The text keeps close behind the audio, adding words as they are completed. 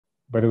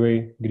By the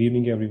way, good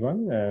evening,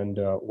 everyone, and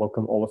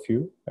welcome all of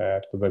you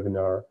to the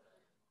webinar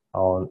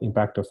on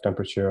impact of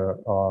temperature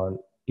on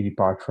EV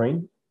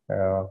powertrain.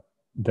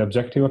 The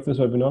objective of this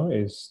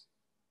webinar is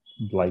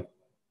like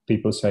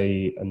people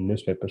say, a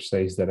newspaper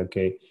says that,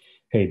 okay,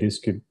 hey,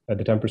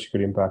 the temperature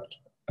could impact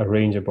a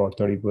range about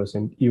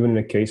 30%. Even in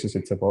the cases,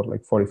 it's about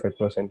like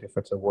 45% if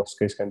it's a worst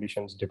case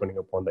conditions, depending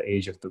upon the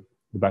age of the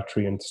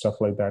battery and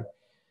stuff like that.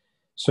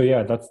 So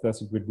yeah,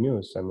 that's good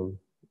news. I mean,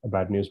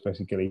 bad news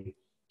basically.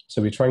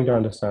 So we're trying to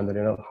understand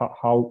that,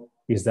 how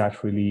is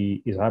that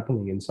really is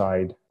happening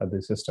inside the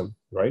system,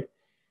 right?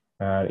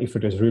 And if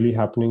it is really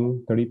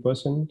happening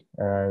 30%,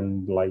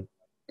 and like,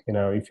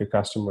 if your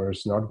customer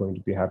is not going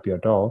to be happy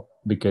at all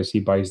because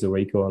he buys the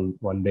vehicle on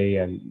one day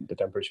and the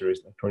temperature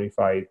is like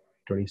 25,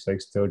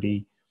 26,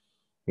 30,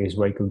 his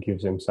vehicle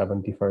gives him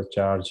 70 for a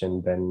charge,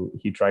 and then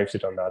he drives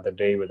it on the other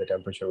day where the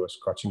temperature was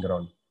scorching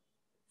around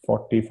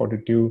 40,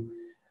 42.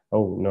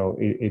 Oh no,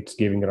 it's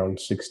giving around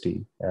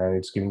 60 and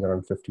it's giving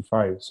around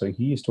 55. So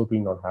he is totally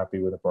not happy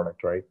with the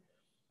product, right?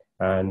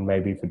 And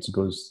maybe if it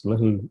goes a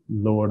little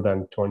lower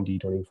than 20,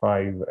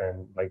 25,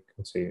 and like,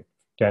 let's say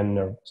 10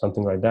 or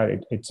something like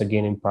that, it's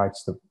again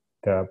impacts the,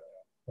 I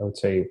would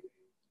say,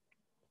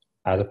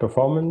 as a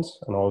performance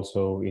and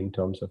also in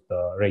terms of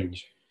the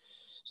range.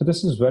 So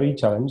this is very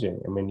challenging.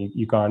 I mean,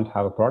 you can't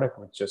have a product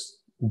which just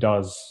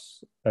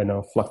does,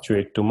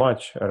 fluctuate too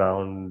much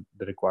around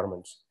the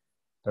requirements.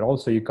 But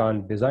also you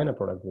can't design a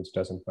product which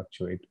doesn't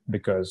fluctuate,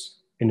 because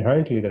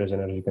inherently there is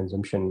energy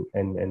consumption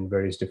in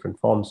various different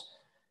forms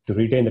to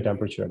retain the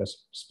temperature at a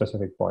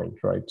specific point,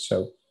 right?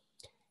 So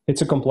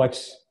it's a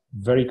complex,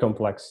 very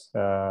complex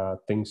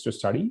things to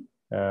study.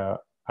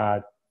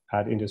 At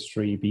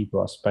industry, people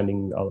are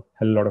spending a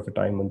hell lot of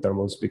time on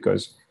thermals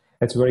because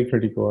it's very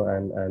critical,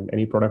 and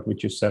any product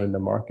which you sell in the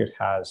market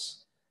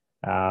has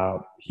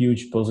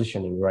huge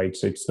positioning, right?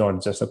 So it's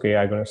not just, okay,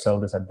 I'm going to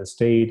sell this at the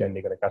state and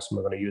the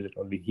customer going to use it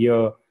only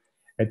here.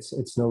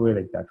 It's no way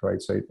like that,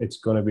 right? So it's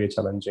going to be a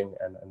challenging,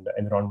 and the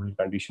environmental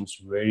conditions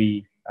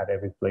vary at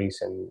every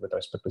place and with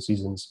respect to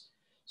seasons.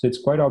 So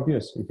it's quite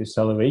obvious, if you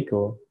sell a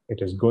vehicle,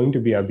 it is going to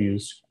be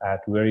abused at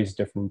various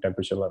different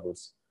temperature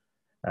levels.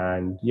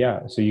 And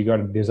yeah, so you got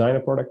to design a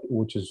product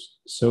which is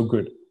so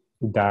good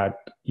that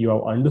you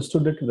have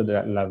understood it to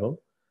that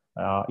level.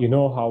 You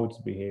know how it's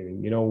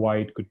behaving, you know why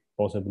it could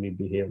possibly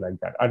behave like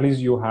that. At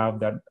least you have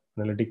that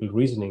analytical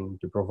reasoning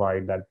to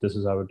provide that this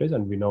is how it is,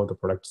 and we know the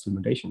product's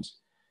limitations,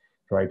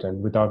 right?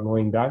 And without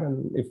knowing that,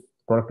 and if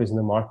product is in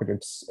the market,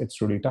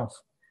 it's really tough.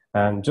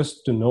 And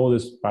just to know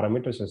these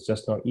parameters is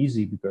just not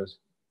easy, because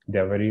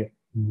they're very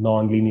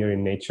non-linear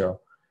in nature,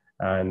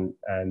 and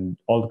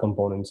all the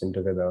components in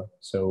together.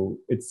 So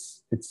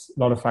it's a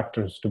lot of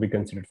factors to be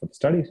considered for the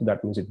study. So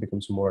that means it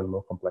becomes more and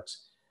more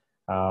complex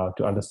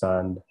to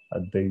understand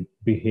the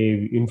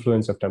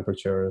influence of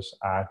temperatures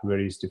at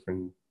various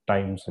different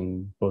times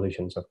and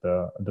positions of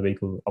the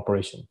vehicle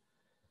operation.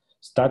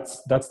 So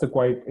that's the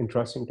quite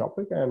interesting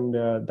topic,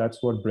 and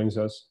that's what brings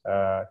us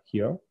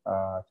here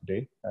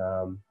today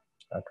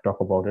to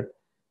talk about it.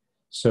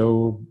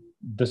 So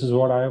this is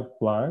what I have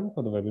planned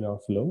for the webinar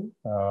flow.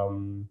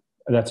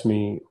 That's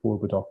me who will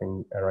be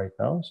talking right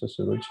now, so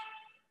Suraj.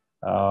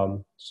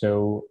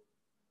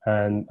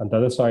 And on the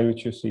other side,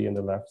 which you see on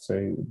the left, so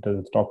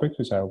the topics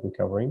which I will be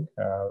covering,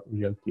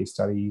 real case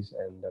studies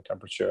and the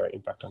temperature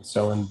impact on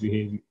cell and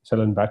behavior,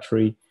 cell and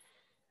battery.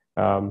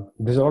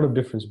 There's a lot of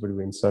difference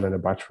between cell and a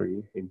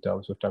battery in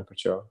terms of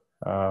temperature.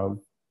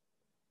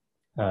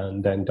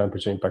 And then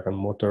temperature impact on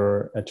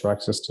motor,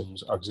 HVAC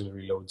systems,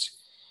 auxiliary loads.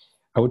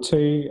 I would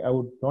say I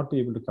would not be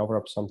able to cover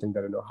up something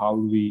that, how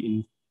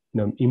we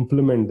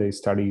implement these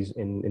studies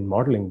in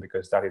modeling,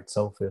 because that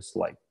itself is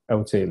like, I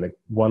would say, like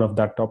one of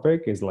that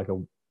topic is like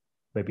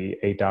maybe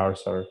 8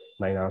 hours or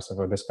 9 hours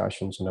of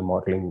discussions in the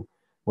modeling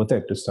with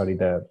it to study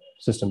the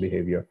system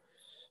behavior.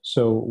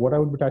 So what I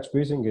would be touch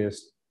basing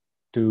is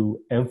to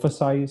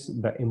emphasize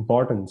the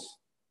importance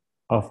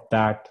of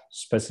that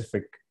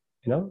specific,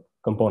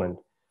 component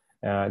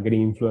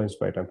getting influenced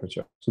by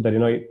temperature, so that,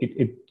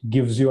 it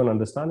gives you an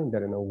understanding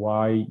that,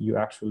 why you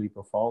actually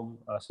perform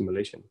a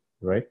simulation,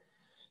 right?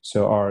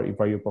 So, or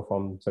why you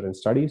perform certain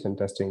studies and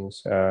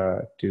testings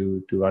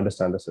to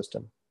understand the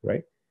system,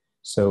 right?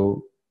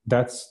 So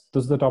those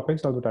are the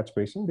topics I'll be touch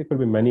basing. There could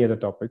be many other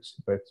topics,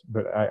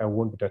 but I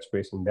won't be touch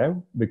basing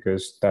them,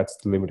 because that's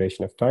the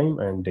limitation of time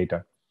and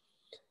data.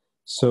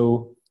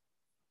 So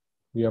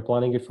we are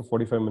planning it for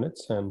 45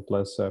 minutes and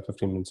plus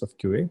 15 minutes of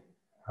QA.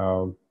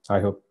 I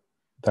hope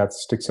that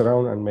sticks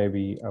around, and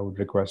maybe I would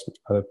request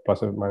other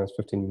plus or minus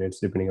 15 minutes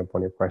depending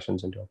upon your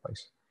questions and your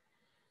advice.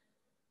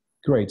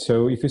 Great.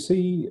 So if you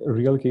see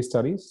real case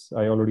studies,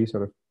 I already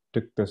sort of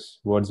took this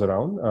words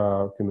around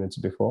a few minutes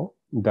before,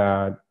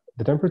 that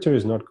the temperature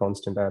is not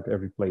constant at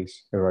every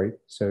place, right?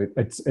 So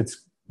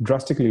it's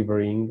drastically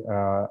varying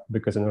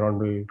because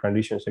environmental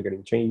conditions are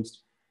getting changed.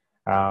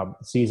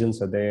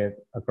 Seasons are there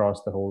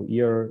across the whole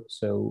year.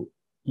 So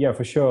yeah,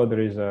 for sure,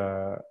 there is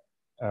a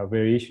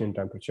variation in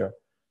temperature.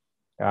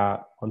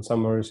 On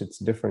summers, it's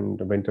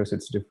different. Winters,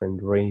 it's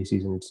different. Rainy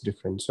season, it's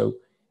different. So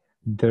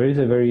there is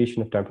a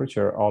variation of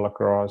temperature all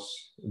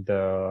across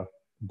the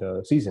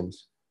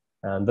seasons,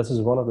 and this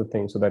is one of the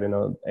things. So that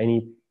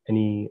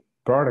any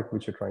product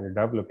which you're trying to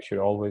develop should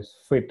always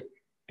fit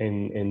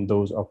in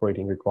those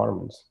operating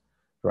requirements,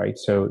 right?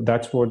 So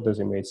that's what this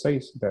image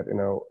says, that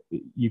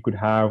you could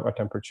have a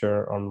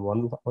temperature on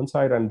one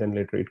side, and then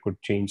later it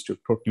could change to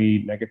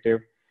totally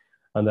negative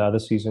on the other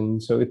season.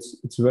 So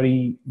it's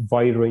very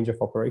wide range of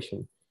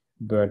operation,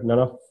 but none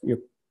of your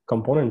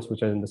components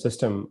which are in the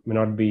system may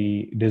not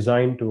be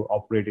designed to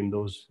operate in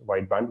those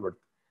wide bandwidth.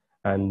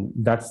 And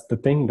that's the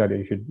thing, that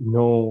you should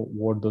know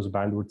what those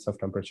bandwidths of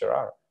temperature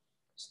are.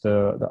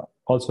 So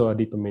also a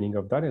deeper meaning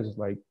of that is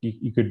like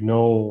you could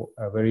know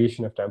a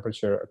variation of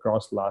temperature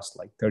across last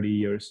like 30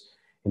 years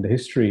in the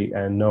history,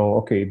 and know,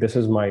 okay, this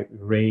is my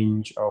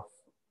range of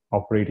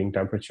operating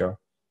temperature.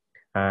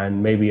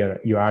 And maybe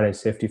you add a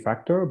safety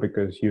factor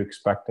because you're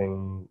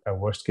expecting a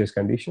worst case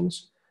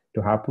conditions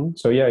to happen.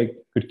 So yeah, you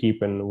could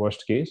keep in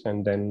worst case,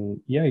 and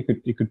then yeah,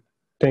 you could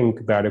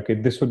think that, okay,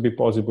 this would be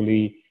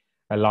possibly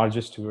a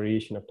largest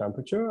variation of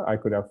temperature I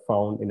could have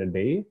found in a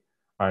day,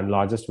 and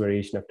largest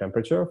variation of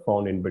temperature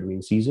found in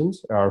between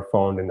seasons are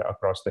found in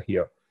across the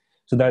year.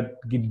 So that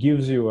it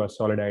gives you a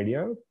solid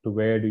idea to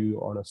where do you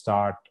want to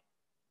start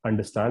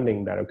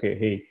understanding that, okay,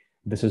 hey,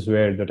 this is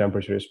where the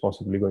temperature is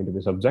possibly going to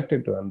be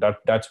subjected to, and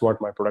that's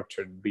what my product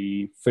should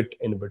be fit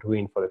in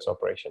between for this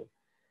operation,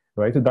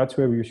 right? So that's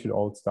where we should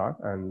all start,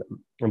 and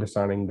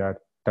understanding that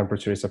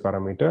temperature is a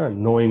parameter,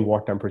 and knowing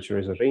what temperature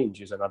is a range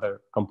is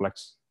another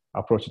complex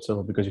approach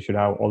itself, because you should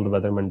have all the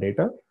weatherman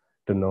data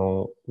to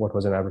know what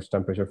was an average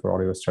temperature for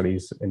all your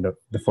studies in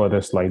the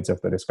further slides of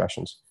the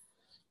discussions.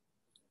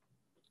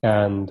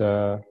 And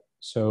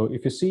so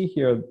if you see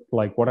here,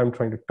 like what I'm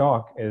trying to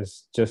talk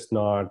is just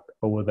not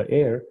over the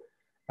air.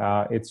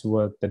 It's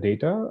with the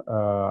data,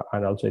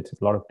 and also it's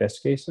a lot of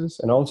test cases,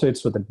 and also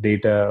it's with the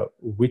data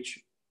which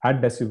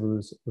at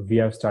decibels we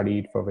have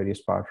studied for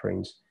various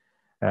powertrains,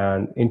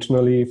 and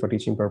internally for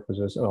teaching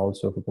purposes and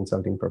also for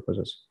consulting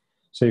purposes.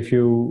 So if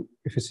you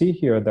see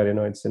here that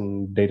it's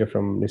in data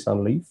from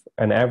Nissan Leaf,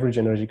 an average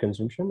energy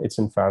consumption, it's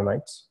in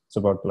Fahrenheit. It's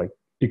about like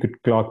you could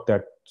clock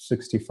that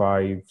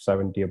 65,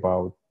 70,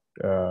 about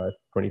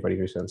 25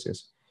 degrees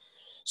Celsius.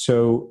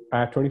 So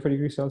at 25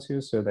 degrees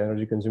Celsius, so the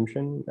energy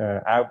consumption,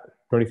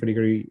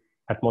 25-degree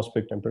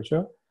atmospheric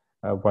temperature,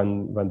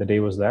 when the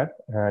day was that,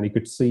 and you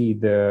could see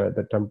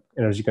the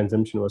energy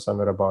consumption was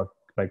somewhere about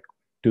like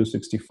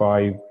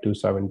 265,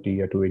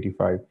 270, or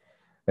 285,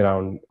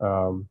 around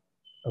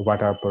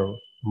watt hour per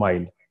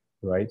mile,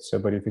 right? So,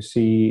 but if you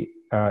see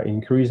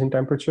increase in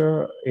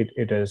temperature,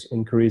 it is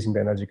increasing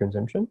the energy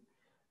consumption,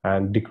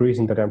 and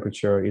decreasing the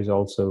temperature is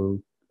also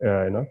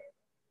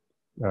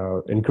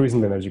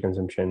increasing the energy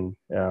consumption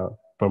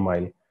per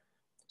mile.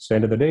 So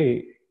end of the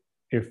day,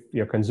 if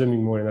you're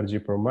consuming more energy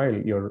per mile,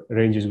 your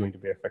range is going to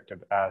be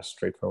affected as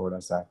straightforward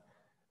as that,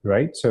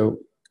 right? So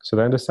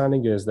the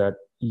understanding is that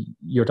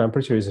your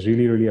temperature is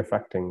really, really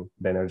affecting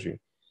the energy.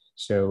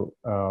 So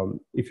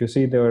if you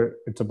see there,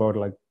 it's about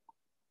like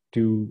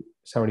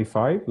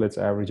 275, let's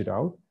average it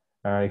out.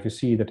 If you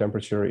see the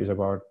temperature is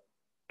about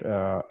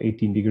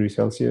 18 degrees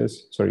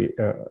Celsius,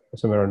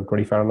 somewhere around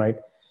 20 Fahrenheit.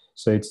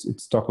 So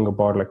it's talking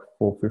about like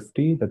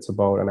 450. That's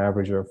about an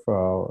average of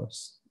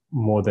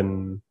more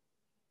than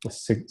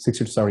 60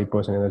 to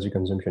 70% energy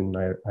consumption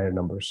in higher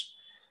numbers.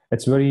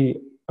 It's very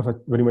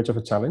much of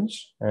a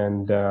challenge.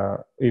 And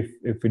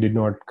if we did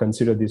not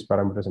consider these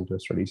parameters into the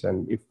studies,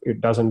 and if it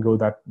doesn't go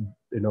that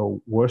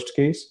worst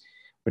case,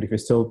 but if you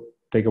still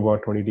take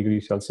about 20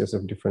 degrees Celsius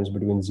of difference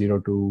between 0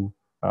 to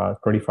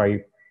 25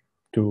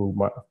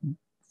 to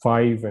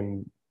 5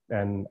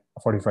 and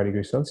 45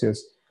 degrees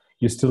Celsius,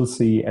 you still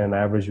see an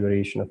average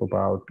variation of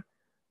about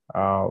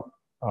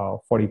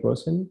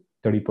 40%,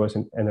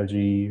 30%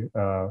 energy,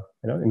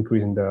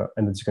 increase in the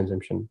energy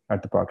consumption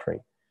at the powertrain.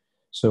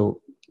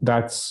 So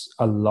that's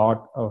a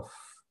lot of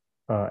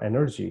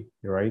energy,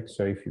 right?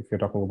 So if you're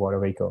talking about a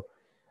vehicle,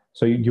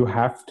 so you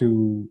have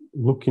to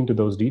look into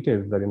those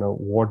details, that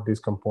what these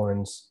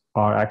components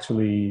are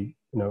actually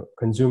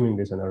consuming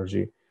this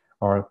energy,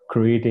 or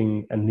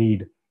creating a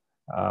need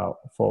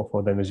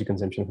for the energy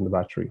consumption from the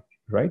battery,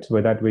 right? So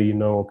by that way,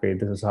 okay,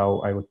 this is how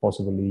I would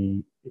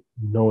possibly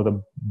know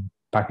the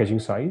packaging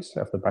size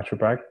of the battery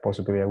pack.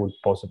 Possibly I would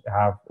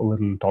have a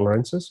little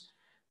tolerances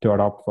to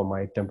adopt for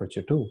my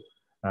temperature too.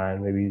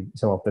 And maybe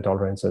some of the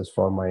tolerances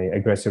for my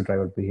aggressive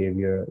driver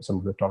behavior, some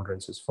of the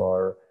tolerances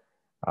for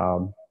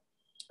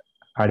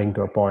adding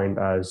to a point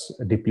as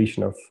a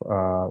depletion of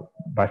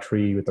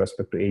battery with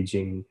respect to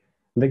aging.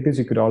 Like this,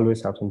 you could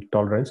always have some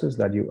tolerances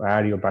that you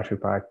add your battery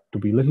pack to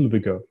be a little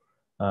bigger,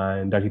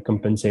 and that you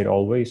compensate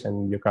always,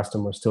 and your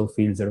customer still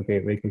feels that, okay,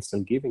 vehicle's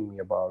still giving me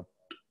about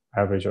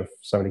average of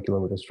 70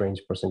 kilometers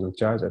range per single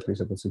charge, at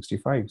least at the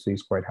 65. So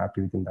he's quite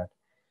happy within that.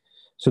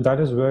 So that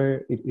is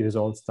where it is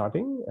all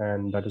starting,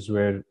 and that is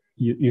where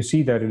you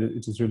see that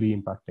it is really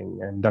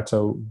impacting. And that's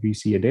how we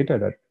see a data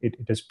that it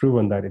is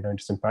proven that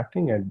it's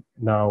impacting. And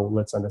now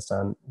let's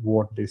understand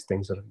what these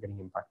things are getting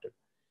impacted.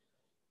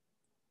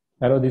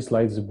 I know these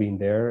slides have been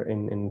there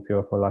in few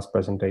of our last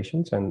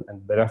presentations, and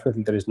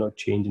definitely there is no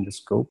change in the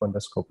scope, and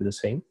the scope is the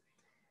same.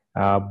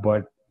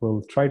 But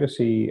we'll try to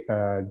see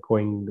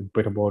going a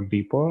bit more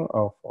deeper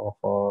of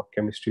our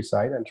chemistry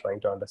side and trying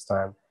to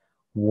understand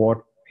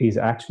what is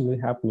actually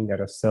happening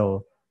at a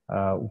cell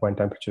when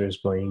temperature is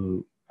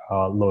going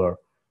lower.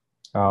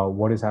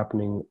 What is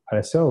happening at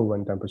a cell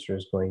when temperature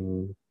is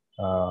going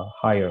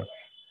higher.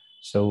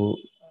 So,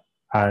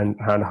 and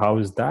how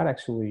is that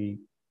actually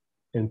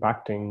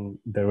impacting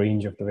the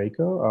range of the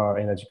vehicle or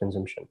energy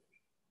consumption?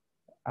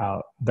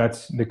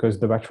 That's because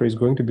the battery is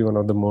going to be one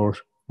of the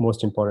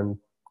most important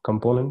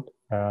component,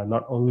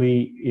 not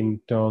only in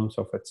terms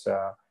of its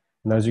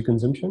energy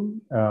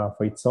consumption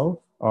for itself,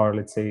 or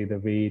let's say the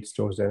way it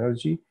stores the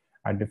energy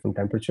at different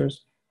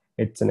temperatures.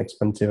 It's an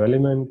expensive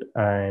element,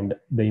 and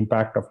the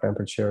impact of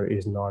temperature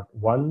is not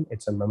one,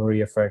 it's a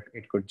memory effect.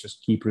 It could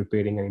just keep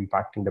repeating and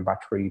impacting the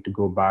battery to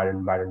go bad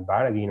and bad and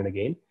bad again and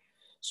again.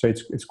 So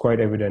it's quite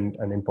evident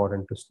and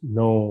important to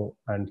know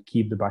and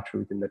keep the battery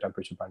within the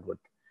temperature bandwidth.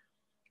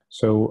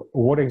 So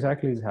what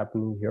exactly is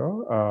happening here?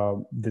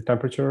 The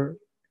temperature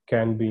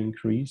can be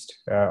increased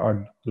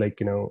or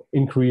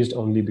increased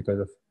only because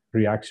of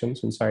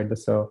reactions inside the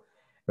cell.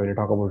 When you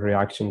talk about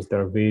reactions,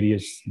 there are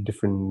various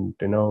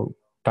different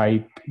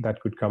type that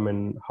could come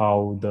in,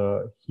 how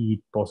the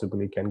heat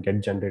possibly can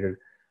get generated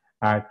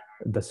at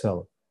the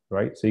cell,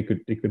 right? So I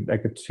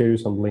could share you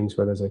some links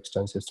where there's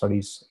extensive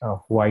studies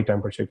of why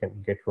temperature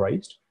can get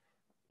raised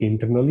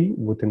internally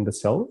within the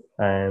cell,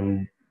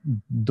 and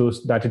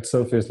that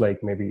itself is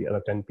like maybe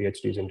 10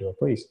 PhDs into a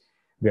place.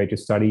 We had to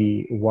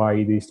study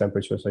why these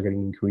temperatures are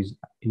getting increased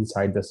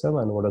inside the cell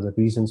and what are the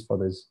reasons for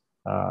this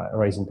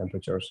rising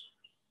temperatures.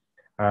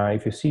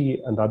 If you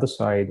see on the other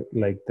side,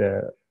 like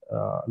the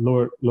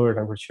lower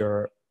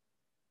temperature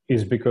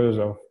is because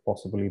of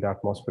possibly the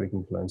atmospheric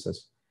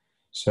influences.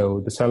 So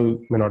the cell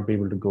may not be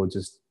able to go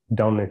just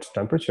down its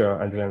temperature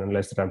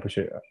unless the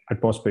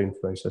atmosphere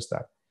influences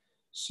that.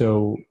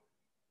 So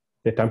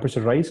the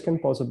temperature rise can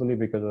possibly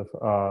because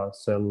of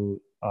cell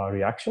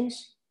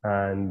reactions,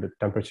 and the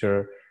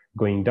temperature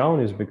going down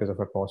is because of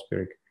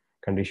atmospheric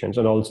conditions.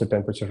 And also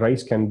temperature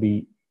rise can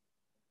be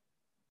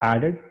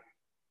added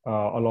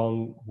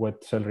along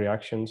with cell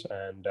reactions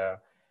and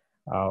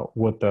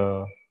with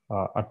the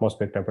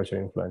atmospheric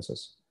temperature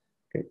influences.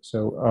 Okay,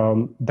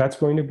 so that's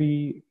going to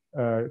be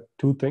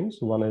two things.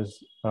 One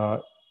is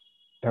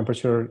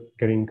temperature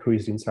getting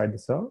increased inside the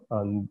cell,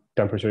 and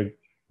temperature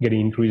getting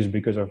increased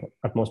because of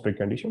atmospheric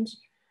conditions.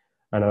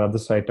 And on the other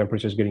side,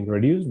 temperature is getting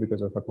reduced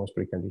because of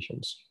atmospheric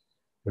conditions,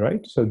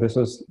 right? So this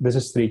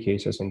is three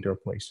cases into a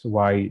place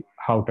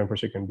how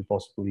temperature can be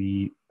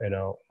possibly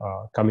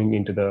coming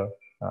into the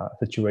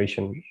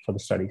situation for the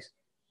studies.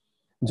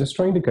 Just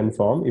trying to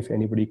confirm if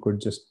anybody could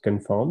just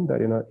confirm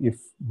that if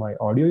my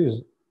audio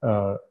is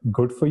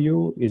good for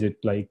you. Is it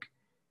like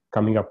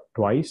coming up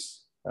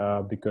twice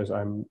because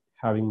I'm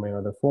having my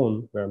other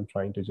phone where I'm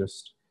trying to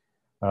just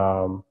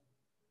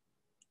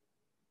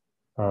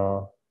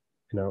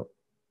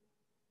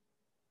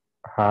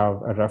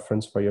have a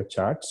reference for your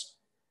chats.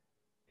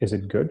 Is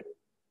it good?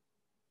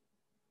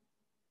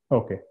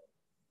 Okay.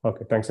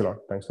 Thanks a lot.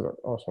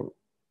 Awesome.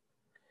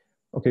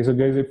 Okay, so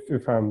guys,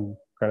 if I'm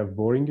kind of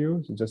boring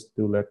you, so just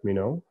do let me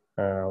know.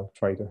 I'll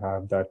try to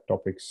have that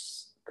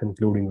topics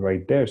concluding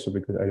right there. So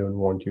because I don't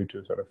want you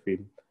to sort of feel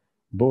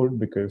bored,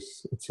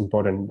 because it's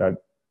important that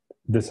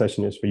this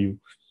session is for you.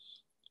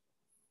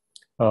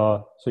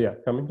 So yeah,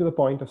 coming to the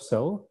point of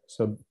cell.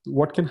 So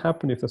what can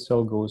happen if the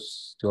cell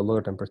goes to a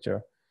lower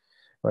temperature,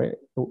 right?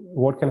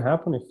 What can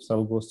happen if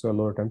cell goes to a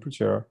lower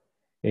temperature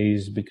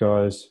is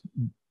because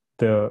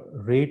the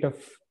rate of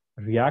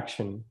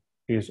reaction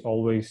is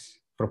always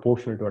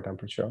proportional to a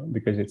temperature,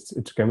 because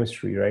it's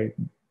chemistry, right?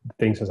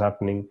 Things is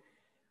happening,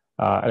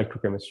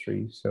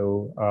 electrochemistry.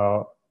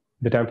 So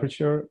the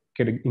temperature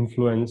can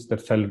influence the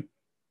cell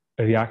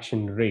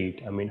reaction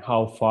rate. I mean,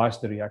 how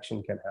fast the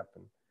reaction can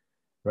happen,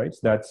 right? So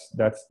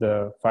that's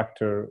the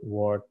factor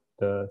what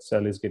the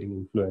cell is getting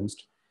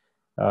influenced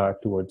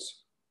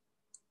towards.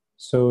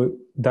 So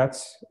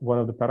that's one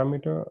of the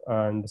parameter,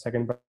 and the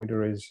second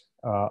parameter is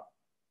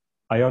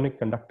ionic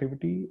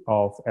conductivity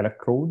of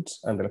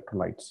electrodes and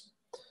electrolytes.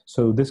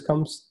 So this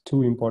comes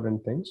two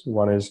important things.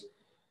 One is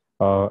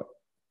the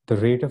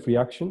rate of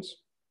reactions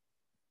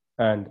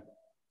and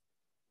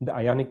the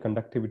ionic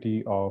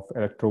conductivity of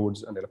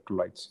electrodes and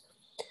electrolytes.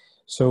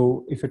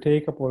 So if you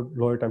take about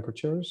lower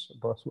temperatures,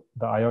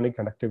 the ionic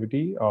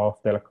conductivity of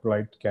the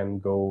electrolyte can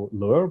go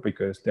lower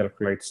because the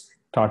electrolytes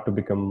start to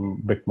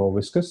become a bit more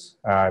viscous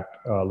at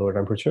lower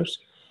temperatures.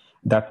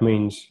 That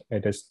means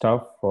it is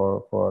tough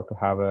to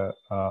have a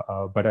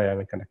better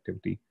ionic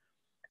conductivity.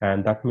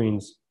 And that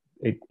means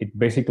it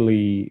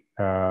basically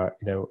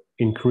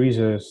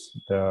increases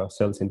the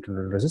cell's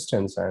internal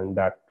resistance, and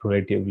that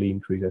relatively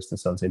increases the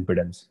cell's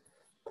impedance.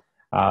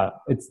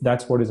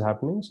 That's what is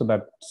happening. So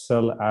that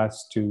cell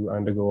has to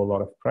undergo a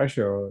lot of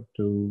pressure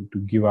to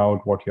give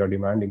out what you're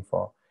demanding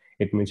for.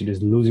 It means it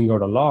is losing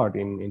out a lot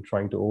in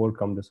trying to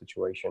overcome the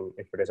situation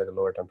if it is at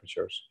lower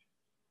temperatures.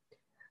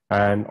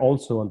 And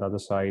also on the other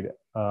side,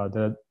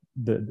 the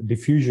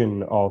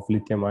diffusion of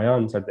lithium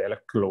ions at the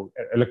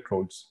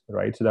electrodes,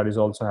 right? So that is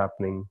also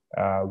happening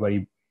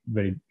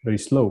very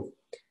slow.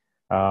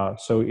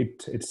 So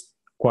it's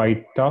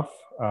quite tough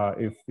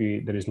if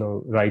there is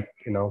no right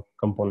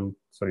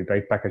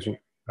right packaging,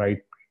 right,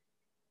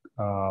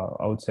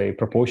 I would say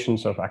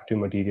proportions of active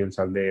materials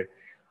are there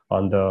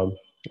on the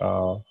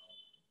uh,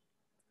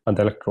 on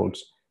the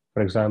electrodes.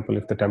 For example,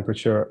 if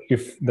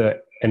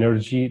the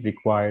energy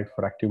required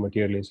for active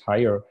material is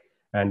higher,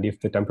 and if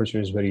the temperature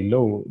is very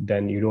low,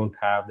 then you don't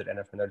have that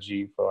enough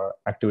energy for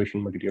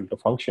activation material to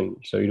function.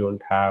 So you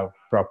don't have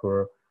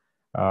proper,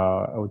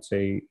 I would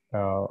say,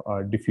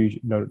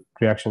 diffusion,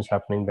 reactions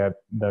happening that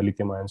the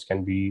lithium ions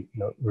can be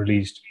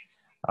released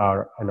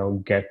or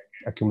get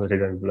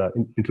accumulated and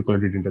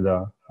intercalated into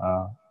the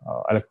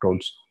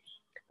electrodes.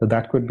 So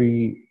that could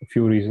be a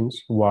few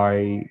reasons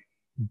why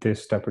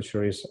this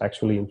temperature is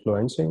actually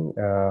influencing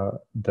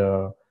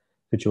the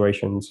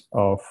situations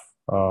of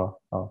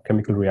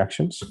chemical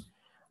reactions.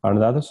 On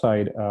the other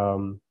side,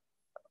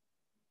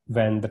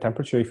 when the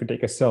temperature, if you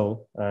take a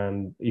cell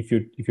and if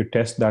you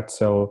test that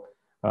cell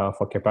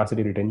for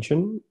capacity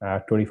retention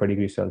at 25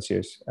 degrees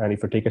Celsius, and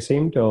if you take a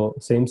same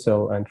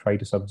cell and try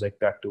to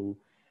subject that to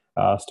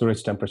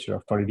storage temperature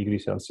of 20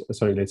 degrees Celsius,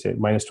 sorry, let's say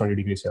minus 20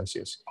 degrees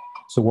Celsius.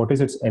 So what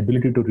is its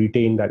ability to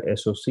retain that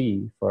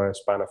SOC for a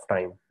span of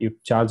time? You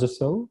charge a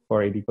cell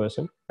for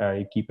 80%,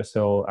 you keep a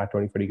cell at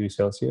 25 degrees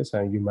Celsius,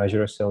 and you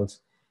measure a cell's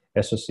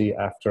SOC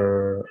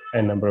after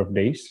a number of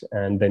days,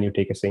 and then you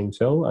take a same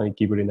cell and you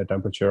keep it in the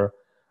temperature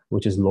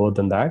which is lower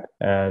than that,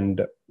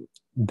 and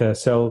the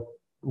cell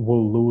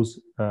will lose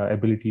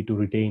ability to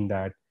retain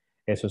that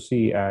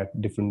SOC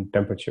at different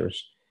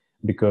temperatures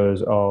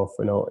because of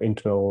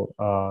internal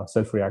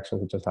self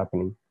reactions which is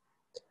happening.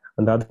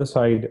 On the other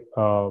side,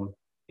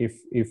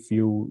 if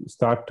you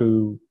start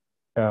to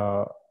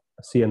uh,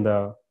 see on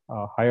the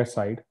higher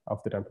side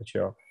of the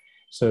temperature,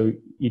 so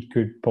it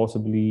could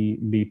possibly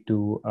lead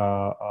to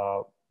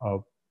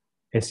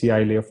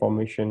SEI layer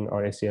formation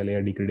or SEI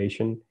layer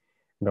degradation,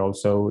 and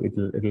also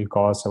it'll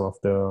cause some of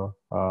the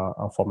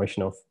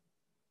formation of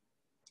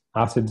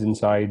acids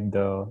inside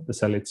the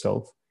cell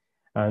itself,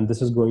 and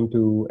this is going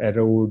to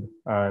erode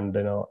and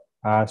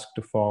ask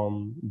to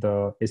form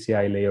the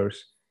SEI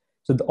layers.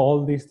 So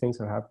all these things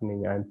are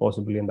happening, and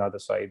possibly on the other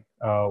side,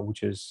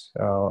 which is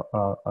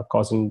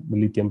causing the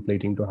lithium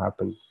plating to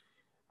happen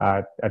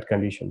at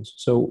conditions.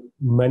 So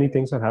many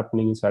things are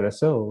happening inside a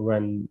cell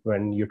when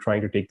you're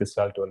trying to take the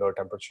cell to a lower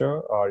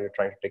temperature or you're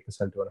trying to take the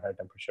cell to a higher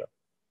temperature.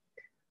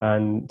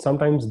 And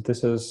sometimes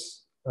this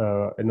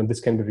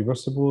can be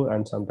reversible,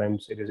 and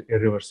sometimes it is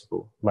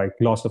irreversible, like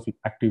loss of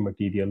active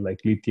material,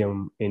 like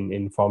lithium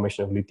in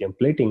formation of lithium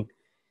plating.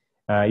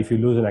 If you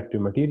lose an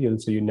active material,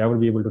 so you never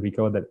be able to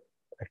recover that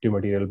active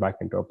material back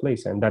into a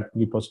place, and that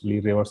will be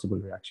possibly reversible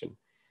reaction.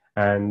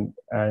 And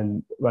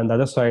on the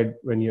other side,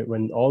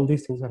 when all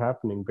these things are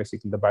happening,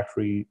 basically the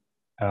battery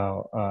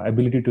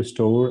ability to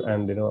store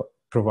and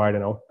provide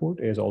an output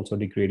is also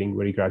degrading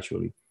very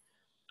gradually.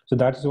 So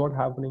that is what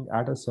happening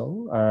at a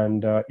cell.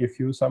 And if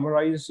you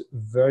summarize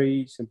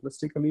very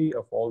simplistically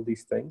of all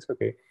these things,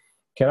 okay,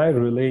 can I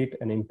relate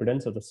an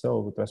impedance of the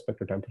cell with respect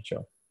to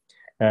temperature?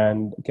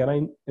 And can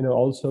I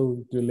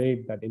also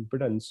relate that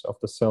impedance of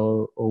the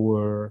cell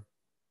over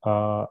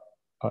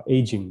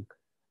aging,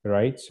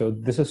 right? So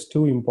this is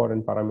two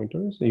important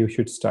parameters. You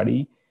should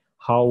study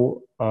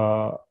how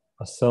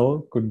a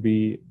cell could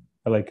be,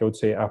 like I would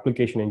say,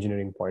 application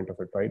engineering point of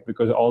it, right?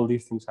 Because all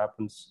these things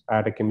happens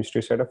at a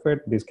chemistry side of it.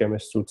 These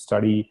chemists would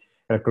study,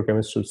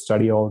 electrochemists would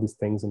study all these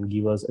things and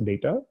give us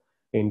data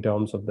in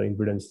terms of the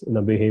impedance,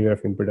 the behavior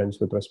of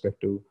impedance with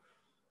respect to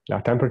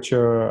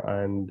temperature,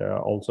 and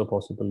also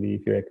possibly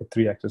if you have a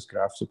three-axis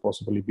graph, so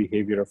possibly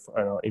behavior of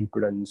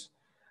impedance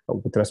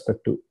with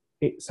respect to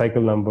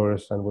cycle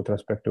numbers and with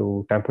respect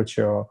to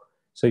temperature.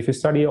 So if you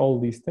study all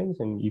these things,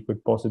 and you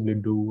could possibly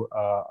do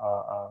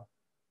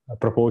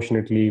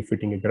proportionately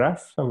fitting a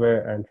graph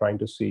somewhere and trying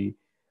to see,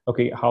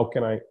 okay, how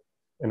can I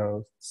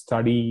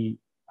study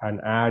and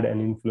add an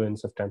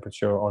influence of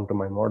temperature onto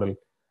my model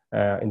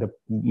in the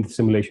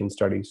simulation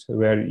studies,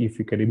 where if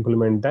you could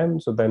implement them,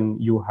 so then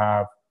you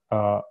have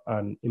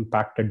an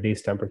impacted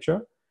day's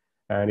temperature.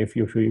 And if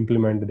you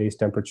implement the day's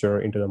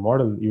temperature into the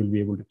model, you'll be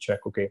able to check,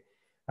 okay,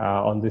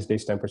 on this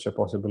day's temperature,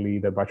 possibly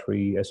the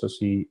battery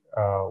SOC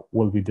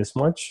will be this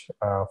much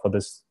for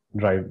this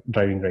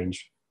driving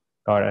range.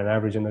 Or an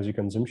average energy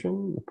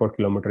consumption per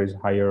kilometer is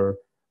higher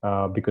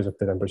because of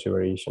the temperature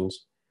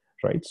variations,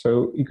 right?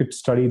 So you could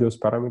study those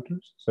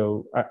parameters.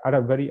 So at a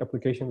very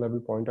application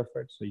level point of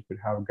it, so you could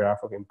have a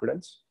graph of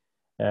impedance,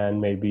 and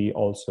maybe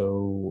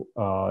also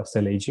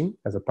cell aging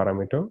as a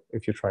parameter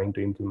if you're trying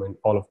to implement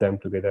all of them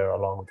together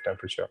along with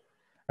temperature.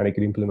 And you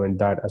can implement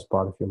that as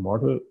part of your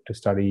model to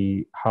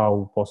study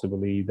how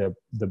possibly the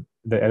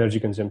energy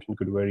consumption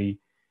could vary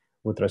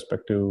with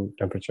respect to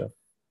temperature.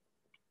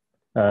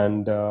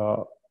 And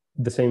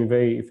the same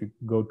way, if you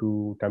go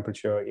to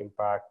temperature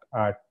impact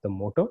at the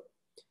motor,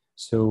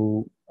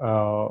 so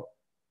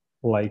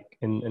like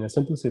in a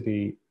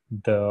simplicity,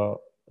 the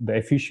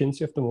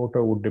efficiency of the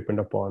motor would depend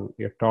upon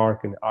your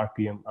torque and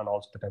RPM and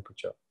also the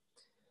temperature.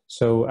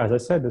 So as I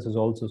said, this is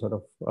also sort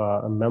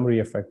of a memory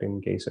effect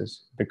in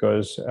cases,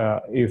 because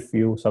if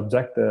you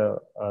subject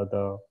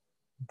the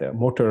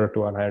motor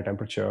to a higher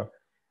temperature,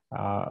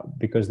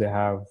 because they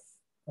have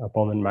a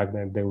permanent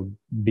magnet, they would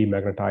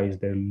demagnetize,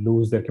 they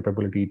lose their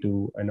capability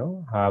to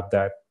have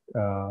that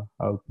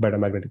better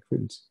magnetic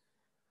fields.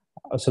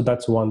 So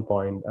that's one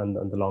point on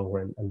the long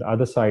run. And the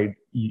other side,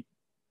 the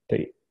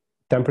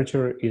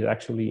temperature is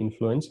actually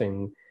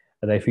influencing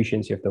the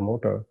efficiency of the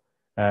motor.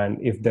 And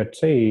if that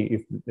say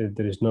if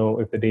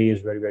the day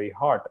is very, very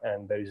hot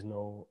and there is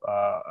no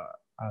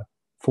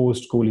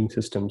forced cooling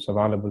systems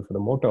available for the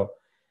motor,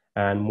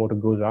 and motor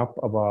goes up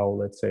above,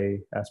 let's say,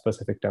 a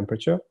specific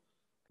temperature,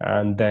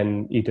 and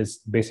then it is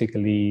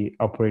basically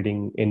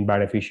operating in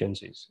bad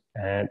efficiencies.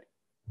 And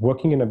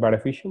working in a bad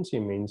efficiency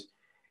means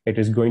it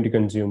is going to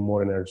consume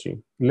more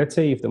energy. Let's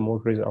say if the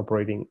motor is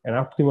operating, an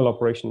optimal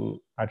operation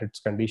at its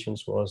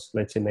conditions was,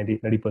 let's say,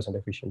 90%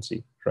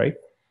 efficiency, right?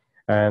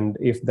 And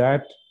if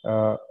that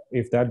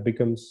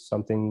becomes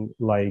something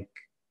like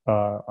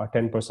a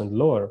 10%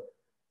 lower,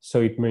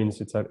 so it means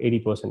it's at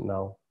 80%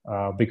 now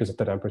because of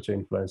the temperature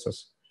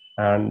influences.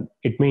 And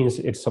it means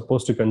it's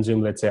supposed to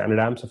consume, let's say, 100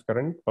 amps of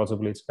current.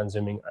 Possibly it's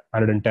consuming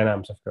 110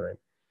 amps of current.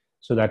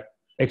 So that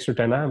extra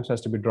 10 amps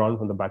has to be drawn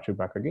from the battery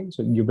back again.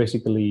 So you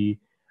basically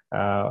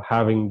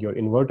having your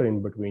inverter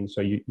in between.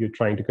 So you're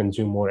trying to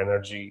consume more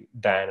energy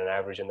than an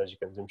average energy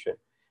consumption,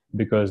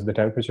 because the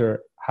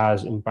temperature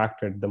has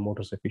impacted the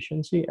motor's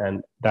efficiency,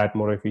 and that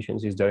motor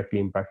efficiency is directly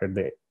impacted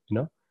the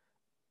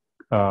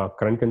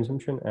current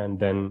consumption, and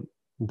then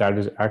that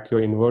is at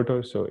your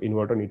inverter. So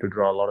inverter need to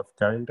draw a lot of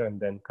current and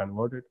then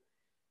convert it.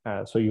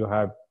 So you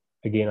have,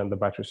 again, on the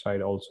battery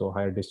side also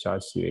higher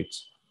discharge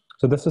rates.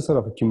 So this is sort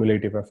of a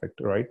cumulative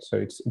effect, right? So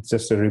it's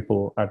just a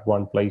ripple at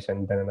one place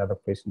and then another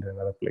place and then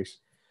another place.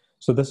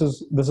 So this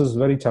is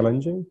very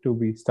challenging to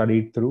be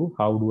studied through.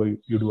 How do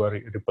you do a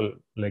ripple,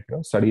 like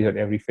studies at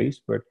every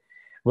phase? But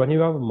when you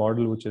have a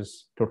model which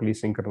is totally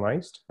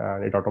synchronized,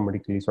 it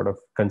automatically sort of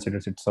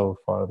considers itself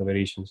for the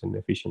variations in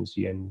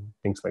efficiency and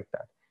things like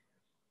that.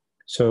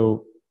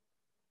 So,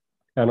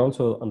 and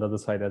also on the other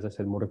side, as I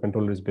said, motor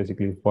controller is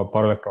basically for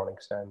power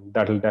electronics, and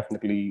that will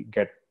definitely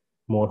get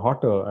more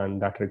hotter, and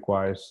that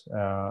requires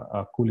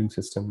a cooling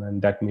system,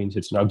 and that means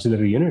it's an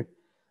auxiliary unit.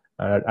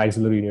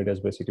 Auxiliary unit is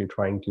basically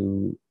trying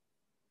to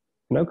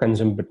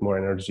consume a bit more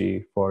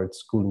energy for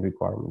its cooling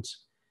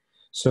requirements.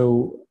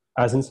 So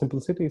as in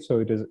simplicity, so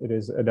it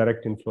is a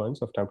direct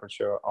influence of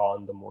temperature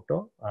on the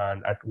motor,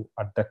 and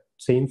at that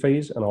same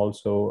phase, and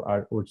also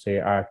I would say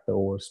at the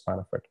overspan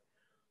of it.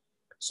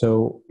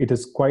 So it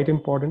is quite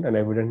important and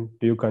evident.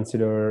 Do you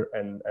consider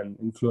an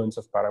influence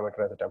of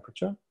parameter as a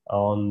temperature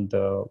on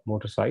the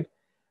motor side?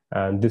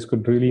 And this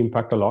could really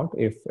impact a lot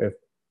if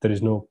there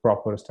is no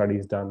proper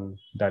studies done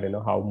that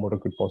how motor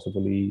could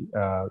possibly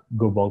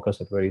go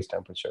bonkers at various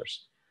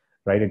temperatures,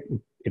 right?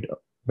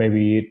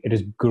 Maybe it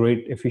is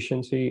great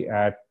efficiency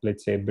at,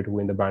 let's say,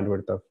 between the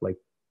bandwidth of like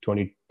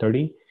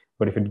 20-30,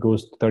 but if it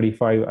goes to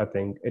 35, I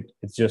think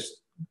it's just,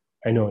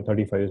 I know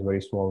 35 is a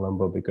very small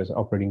number because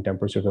operating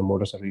temperatures of the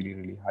motors are really,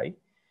 really high.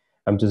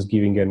 I'm just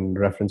giving a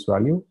reference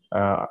value.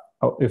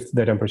 If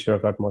the temperature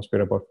of the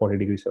atmosphere about 40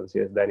 degrees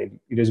Celsius, then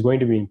it is going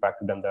to be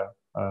impacted on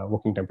the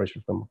working temperature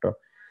of the motor.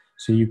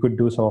 So you could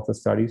do some of the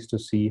studies to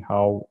see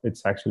how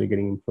it's actually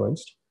getting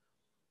influenced.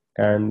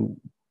 And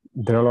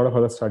there are a lot of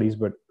other studies,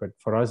 but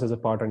for us as a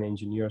powertrain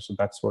engineer, so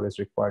that's what is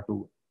required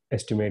to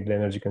estimate the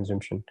energy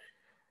consumption.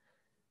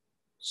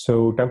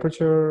 So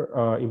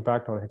temperature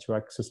impact on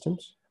HVAC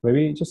systems.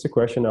 Maybe just a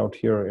question out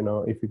here,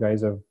 if you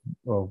guys have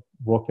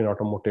worked in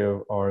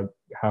automotive or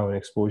have an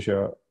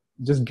exposure,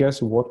 just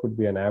guess what would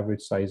be an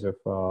average size of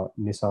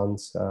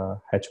Nissan's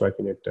HVAC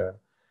unit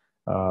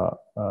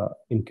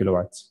in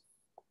kilowatts.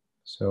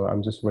 So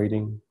I'm just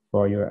waiting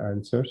for your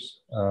answers.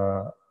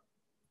 1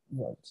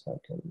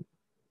 second.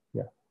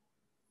 Yeah.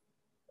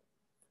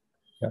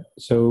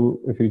 So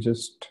if you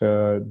just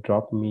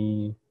drop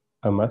me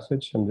a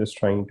message, I'm just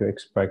trying to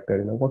expect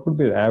that, what would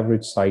be the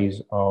average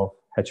size of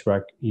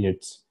HVAC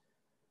units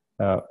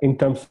in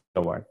terms of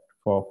kilowatt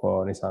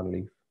for Nissan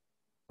Leaf?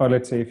 Or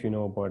let's say if you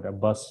know about a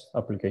bus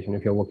application,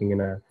 if you're working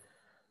in a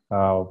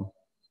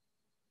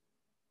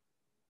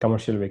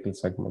commercial vehicle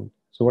segment.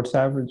 So what's the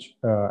average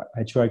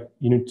HVAC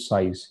unit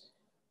size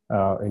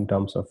in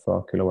terms of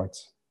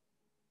kilowatts?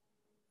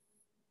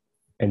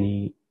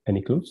 Any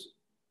clues?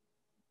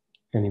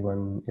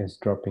 Anyone is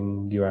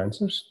dropping your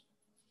answers?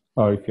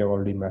 Or if you have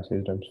already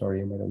messaged, I'm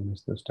sorry, I might have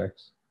missed those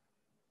texts.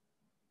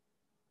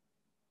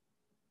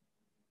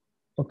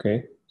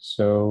 Okay,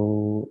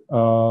 so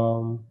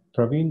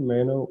Praveen,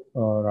 may I know,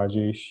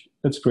 Rajesh,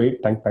 that's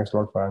great. Thanks a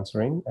lot for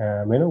answering.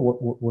 May I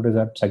know what is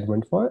that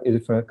segment for? Is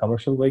it for a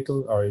commercial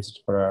vehicle or is it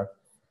for a,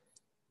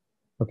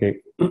 okay.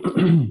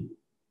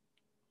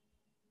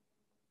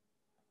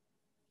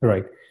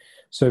 Right.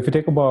 So if you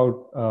take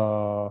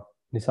about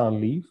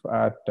Nissan Leaf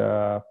at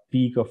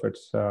peak of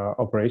its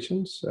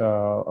operations,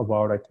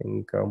 about I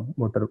think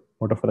motor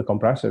for the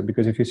compressor.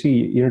 Because if you see,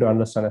 you need to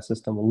understand a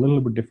system a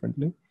little bit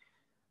differently.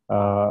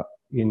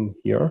 In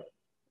here,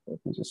 let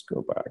me just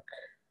go back.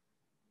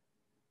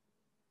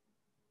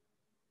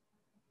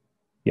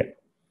 Yeah.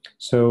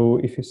 So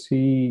if you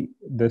see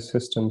the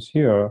systems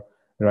here,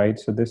 right?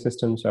 So the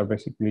systems are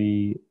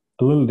basically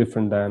a little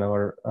different than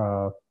our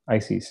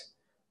ICs.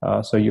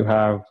 So you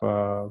have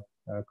a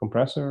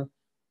compressor,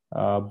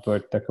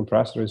 but the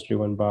compressor is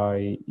driven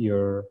by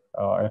your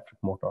electric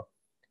motor,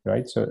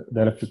 right? So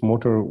the electric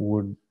motor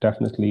would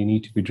definitely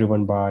need to be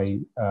driven by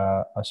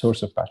a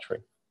source of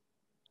battery.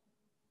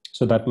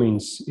 So that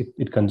means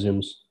it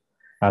consumes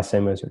as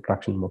same as your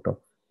traction motor.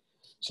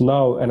 So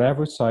now an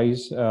average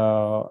size,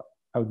 I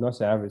would not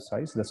say average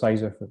size, the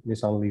size of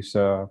Nissan Leaf's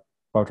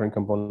powertrain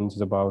components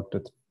is about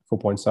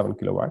 4.7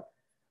 kilowatt.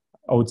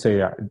 I would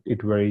say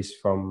it varies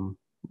from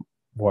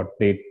what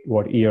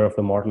year of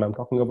the model I'm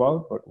talking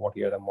about, but what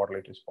year the model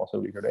it is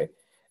possibly today.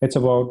 It's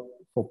about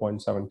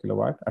 4.7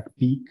 kilowatt at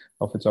peak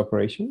of its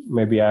operation.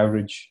 Maybe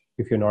average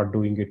if you're not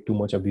doing it too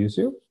much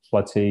abusive.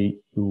 Let's say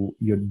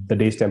the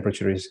day's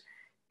temperature is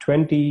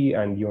 20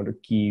 and you want to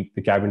keep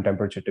the cabin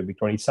temperature to be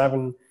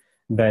 27,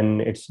 then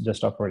it's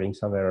just operating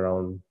somewhere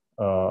around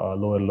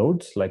lower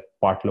loads, like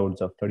part loads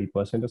of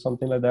 30% or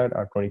something like that,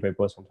 or 25%,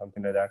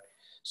 something like that.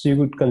 So you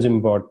could consume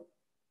about,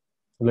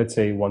 let's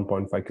say,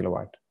 1.5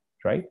 kilowatt,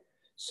 right?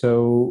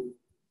 So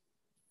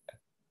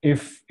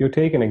if you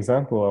take an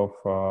example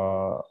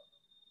of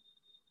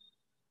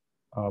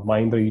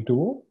Mahindra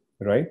E2O,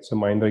 right? So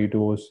Mahindra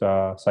E2O's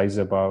size is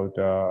about,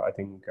 I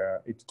think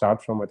it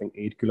starts from, I think,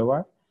 8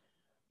 kilowatt.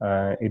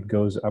 It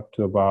goes up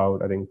to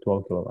about, I think,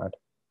 12 kilowatt.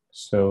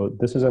 So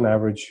this is an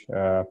average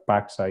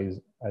pack size,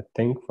 I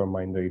think, for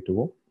Mahindra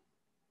E2O.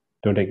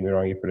 Don't take me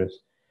wrong if it is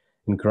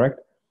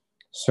incorrect.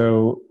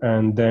 So,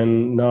 and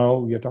then now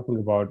we are talking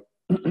about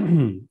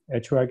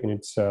HVAC and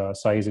its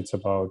size. It's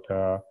about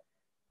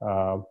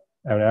an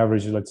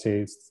average, let's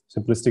say,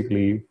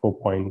 simplistically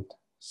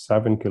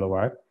 4.7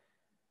 kilowatt.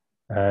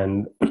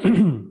 And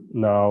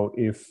now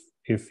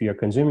if you're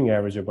consuming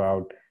average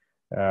about,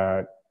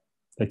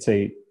 let's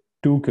say,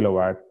 2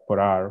 kilowatt per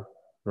hour,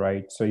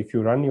 right? So if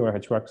you run your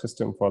HVAC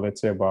system for,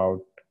 let's say,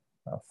 about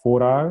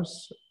 4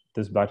 hours,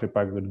 this battery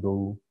pack would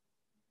go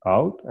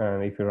out.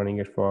 And if you're running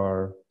it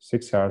for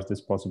 6 hours,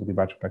 this possibly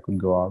battery pack would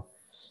go out.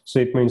 So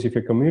it means if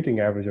you're commuting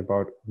average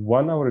about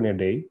 1 hour in a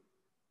day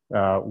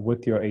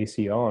with your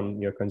AC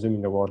on, you're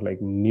consuming about like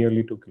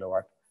nearly 2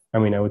 kilowatt. I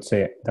mean, I would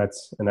say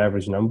that's an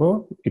average number.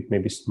 It may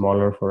be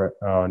smaller for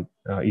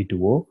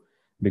E2O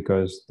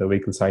because the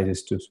vehicle size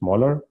is too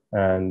smaller,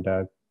 and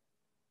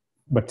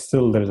but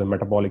still there is a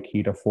metabolic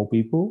heat of 4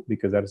 people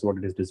because that is what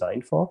it is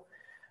designed for.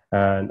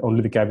 And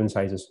only the cabin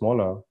size is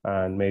smaller,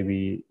 and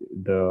maybe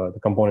the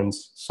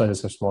components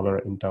sizes are smaller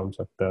in terms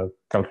of the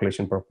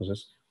calculation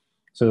purposes.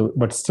 So,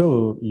 but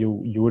still,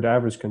 you would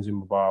average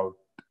consume about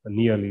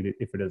nearly,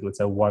 if it is, let's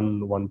say,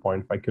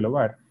 1.5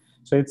 kilowatt.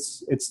 So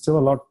it's still a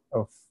lot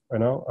of, I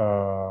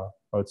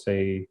would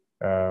say,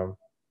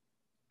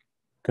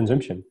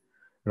 consumption,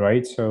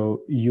 right?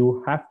 So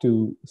you have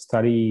to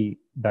study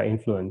the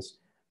influence,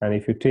 and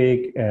if you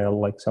take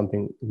like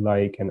something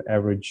like an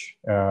average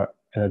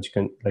energy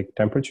like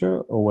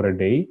temperature over a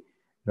day,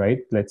 right?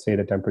 Let's say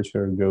the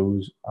temperature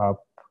goes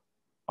up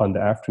on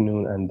the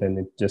afternoon and then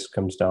it just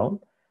comes down.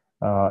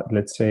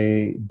 Let's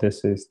say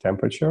this is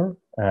temperature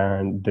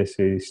and this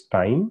is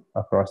time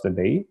across the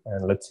day,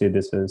 and let's say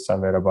this is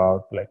somewhere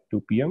about like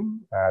 2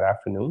 p.m. at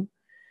afternoon.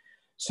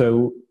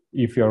 So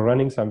if you're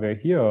running somewhere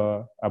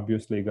here,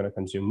 obviously you're going to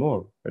consume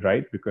more,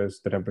 right? Because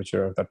the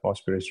temperature of the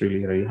atmosphere is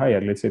really, really high.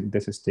 And let's say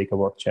this is take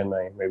about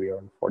Chennai, maybe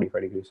around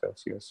 45 degrees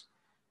Celsius.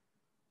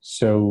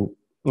 So,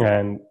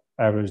 and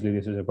averagely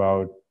this is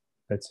about,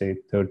 let's say,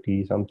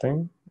 30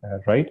 something,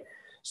 right?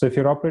 So if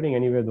you're operating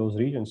anywhere those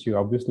regions, you're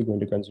obviously going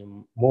to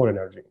consume more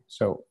energy.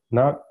 So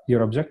now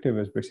your objective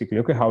is basically,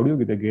 okay, how do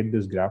you get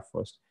this graph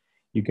first?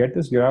 You get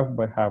this graph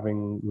by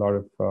having a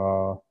lot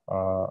of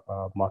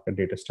market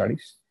data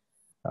studies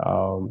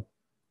from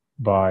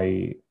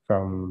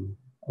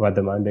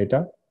weatherman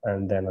data.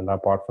 And then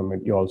apart from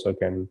it, you also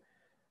can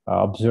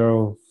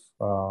observe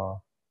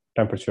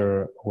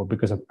temperature,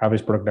 because of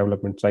average product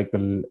development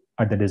cycle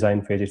at the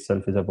design phase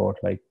itself is about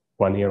like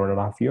 1 year,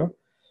 1.5 years.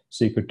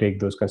 So you could take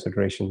those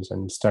considerations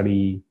and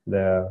study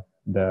the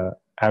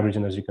average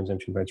energy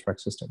consumption by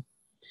HVAC system.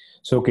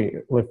 So, okay,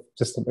 let's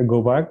just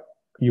go back.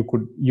 You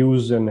could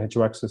use an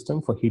HVAC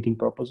system for heating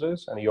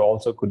purposes, and you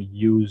also could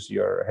use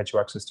your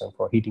HVAC system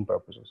for heating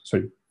purposes.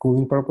 Sorry,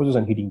 cooling purposes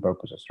and heating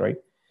purposes, right?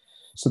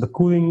 So the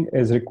cooling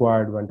is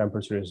required when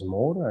temperature is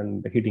more,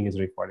 and the heating is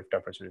required if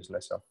temperature is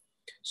lesser.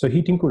 So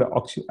heating could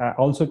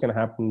also can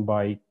happen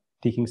by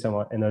taking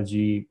some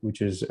energy,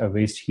 which is a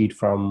waste heat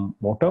from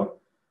motor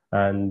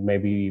and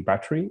maybe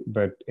battery.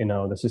 But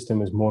the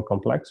system is more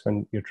complex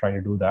when you're trying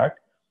to do that.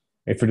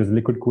 If it is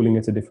liquid cooling,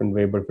 it's a different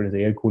way. But if it is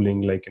air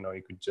cooling, like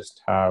you could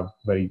just have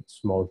very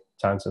small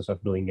chances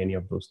of doing any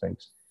of those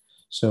things.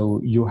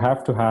 So you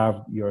have to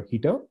have your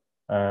heater,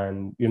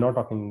 And you're not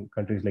talking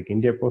countries like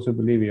India,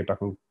 possibly. We are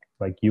talking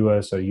like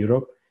US or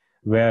Europe,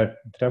 where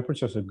the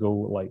temperatures would go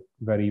like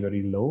very,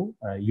 very low.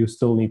 You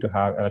still need to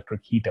have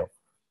electric heater.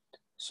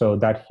 So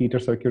that heater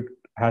circuit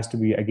has to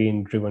be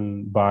again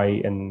driven by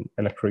an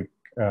electric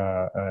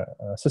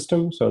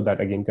system. So that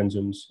again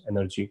consumes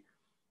energy.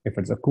 If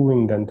it's a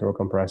cooling, then through a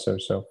compressor.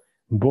 So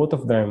both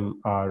of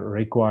them are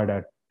required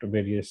at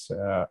various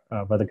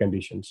weather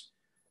conditions.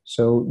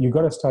 So you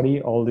got to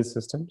study all these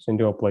systems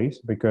into a place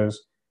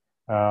because,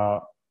 uh,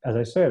 as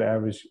I said,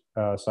 average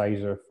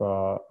size of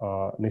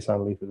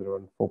Nissan Leaf is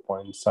around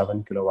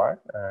 4.7 kilowatt,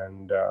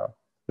 and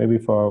maybe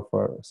for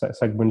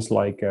segments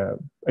like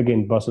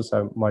again buses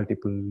have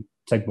multiple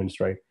segments,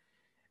 right?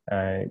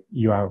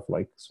 You have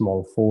like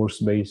small force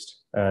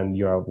based, and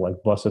you have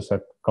like buses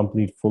at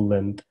complete full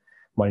length,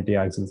 multi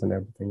axles and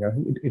everything. I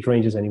think it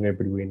ranges anywhere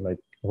between like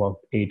about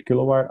 8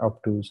 kilowatt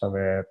up to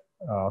somewhere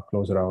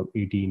close around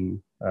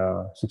 18,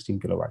 16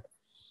 kilowatt.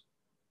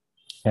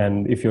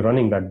 And if you're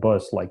running that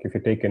bus, like if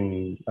you're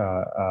taking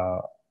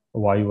Vayu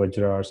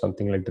Vajra or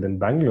something like that in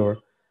Bangalore,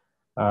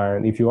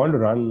 and if you want to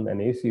run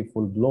an AC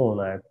full blown,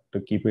 I have to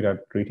keep it at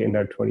retained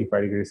at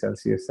 25 degrees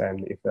Celsius.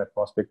 And if the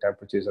atmospheric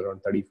temperature is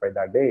around 35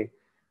 that day,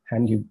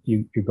 and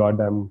you got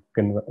them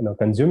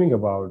consuming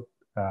about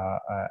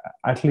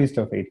at least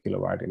of 8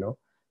 kilowatt,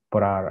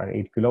 per hour. And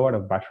 8 kilowatt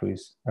of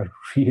batteries are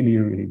really,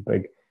 really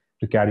big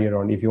to carry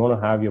around. If you want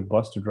to have your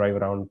bus to drive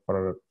around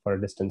for a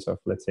distance of,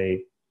 let's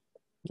say,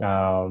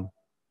 um,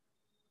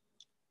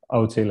 I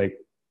would say like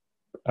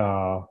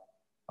uh,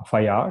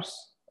 5 hours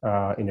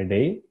in a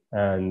day,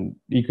 and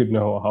you could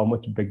know how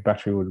much big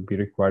battery would be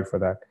required for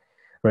that,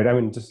 right? I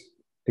mean, just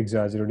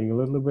exaggerating a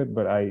little bit,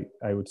 but I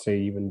would say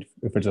even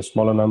if it's a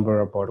smaller number,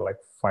 about like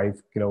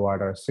 5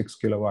 kilowatt or 6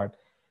 kilowatt,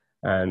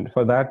 and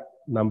for that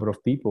number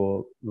of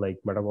people, like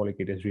metabolic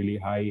rate is really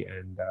high,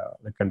 and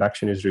the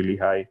conduction is really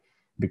high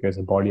because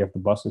the body of the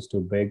bus is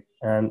too big,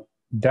 and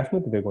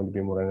definitely they're going to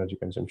be more energy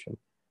consumption.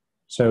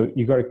 So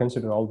you got to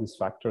consider all these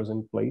factors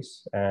in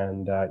place,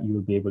 and you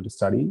will be able to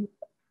study.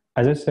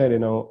 As I said,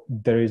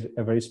 there is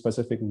a very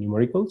specific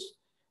numericals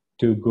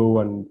to go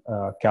and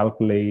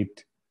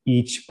calculate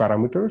each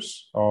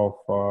parameters of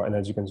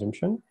energy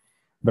consumption.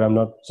 But I'm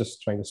not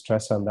just trying to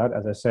stress on that.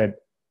 As I said,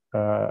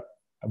 uh,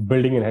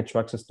 building an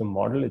HVAC system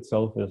model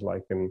itself is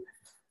like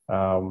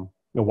a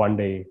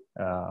one-day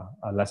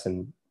a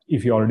lesson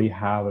if you already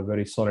have a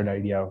very solid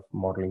idea of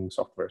modeling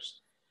softwares.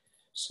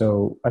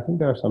 So I think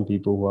there are some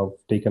people who have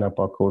taken up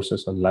our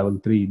courses on level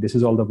three. This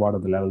is all the part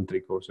of the level three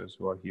courses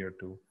who are here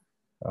too.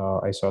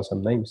 I saw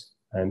some names,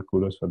 and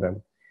kudos for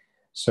them.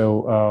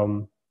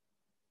 So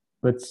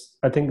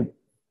I think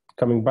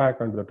coming back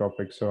onto the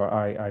topic, so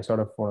I sort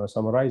of want to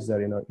summarize that,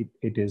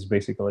 it is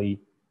basically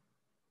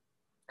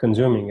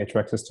consuming,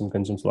 HVAC system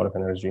consumes a lot of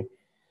energy.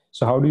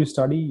 So how do you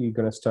study? You're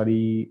going to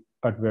study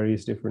at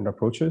various different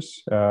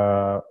approaches,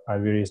 at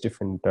various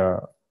different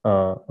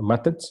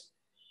methods.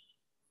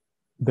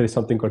 There is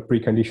something called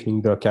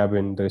preconditioning the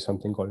cabin. There is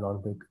something called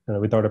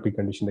without a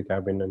precondition the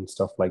cabin and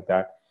stuff like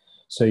that.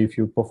 So if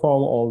you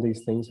perform all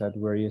these things at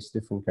various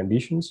different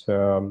conditions,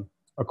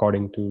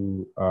 according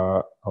to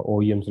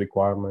OEM's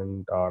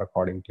requirement or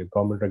according to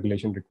government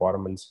regulation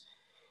requirements,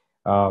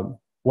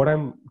 what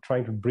I'm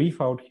trying to brief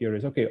out here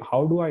is, okay,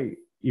 how do I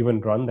even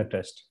run the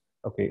test?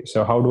 Okay,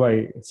 so how do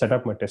I set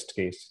up my test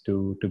case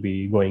to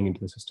be going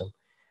into the system?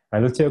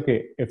 And let's say,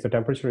 okay, if the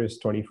temperature is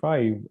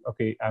 25,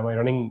 okay, am I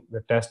running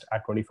the test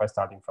at 25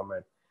 starting from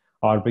it?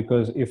 Or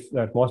because if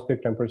the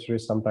atmospheric temperature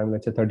is sometime,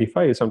 let's say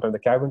 35, sometimes the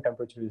cabin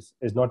temperature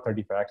is not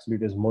 35, actually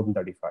it is more than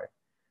 35,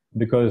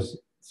 because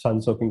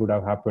sun soaking would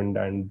have happened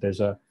and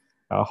there's a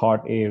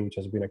hot air which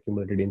has been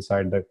accumulated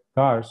inside the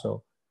car.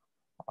 So,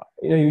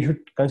 you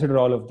should consider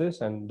all of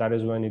this, and that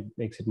is when it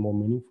makes it more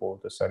meaningful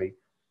to study.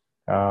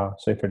 So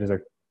if it is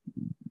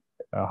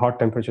a hot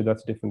temperature,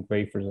 that's a different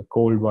way. If it's a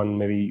cold one,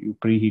 maybe you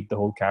preheat the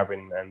whole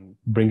cabin and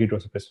bring it to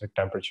a specific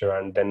temperature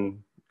and then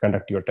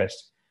conduct your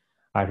test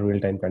at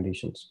real-time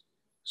conditions.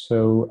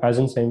 So as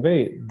in same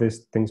way,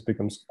 this things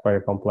becomes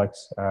quite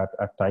complex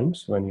at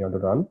times when you have to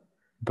run,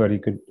 but you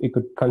could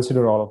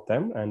consider all of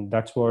them, and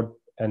that's what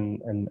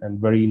and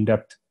very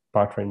in-depth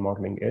powertrain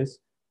modeling is,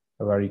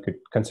 where you could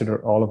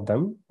consider all of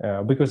them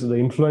because the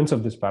influence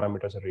of these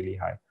parameters are really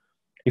high.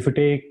 If you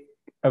take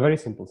a very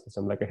simple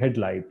system like a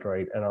headlight,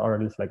 right, and or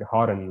at least like a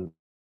horn,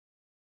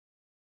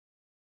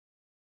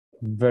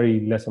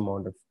 very less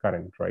amount of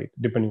current, right,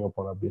 depending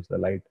upon obviously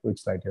the light,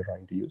 which light you're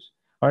trying to use,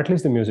 or at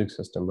least the music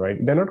system,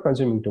 right, they're not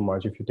consuming too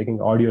much. If you're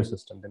taking audio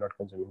system, they're not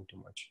consuming too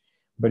much.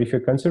 But if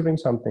you're considering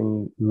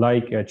something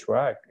like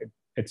HVAC,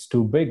 it's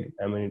too big.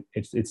 I mean,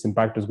 its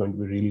impact is going to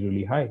be really,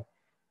 really high.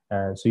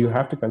 And so you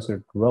have to consider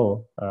it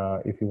well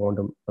if you want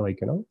to, like,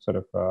 sort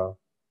of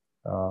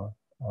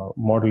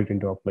model it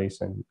into a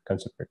place and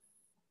consider it.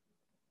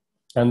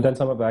 And then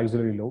some of the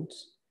auxiliary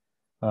loads.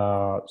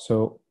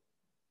 So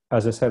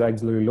as I said,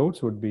 auxiliary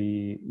loads would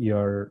be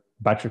your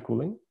battery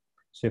cooling.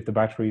 So if the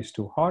battery is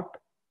too hot,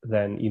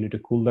 then you need to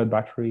cool that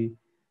battery.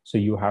 So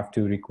you have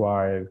to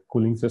require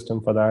cooling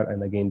system for that.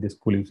 And again, this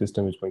cooling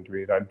system is going to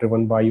be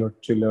driven by your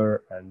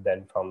chiller, and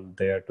then from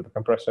there to the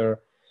compressor.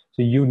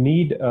 So you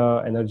need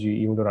energy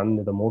even to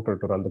run the motor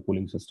to run the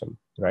cooling system,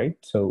 right?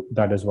 So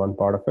that is one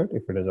part of it.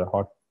 If it is a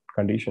hot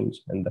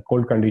conditions, and the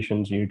cold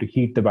conditions, you need to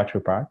heat the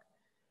battery pack.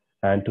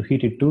 And to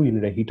heat it too, you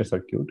need a heater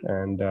circuit.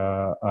 And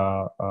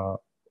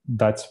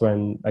that's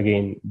when,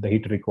 again, the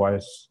heater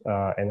requires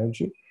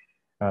energy.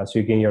 So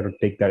again, you have to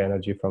take that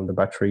energy from the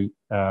battery.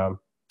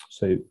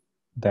 So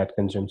that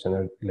consumes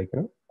energy, like,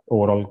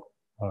 overall,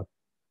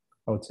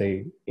 I would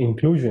say,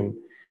 inclusion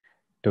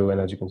to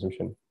energy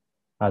consumption.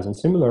 As in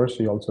similar,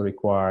 so you also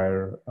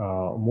require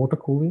motor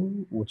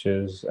cooling, which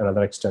is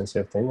another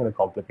extensive thing and a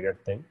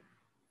complicated thing.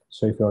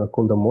 So if you want to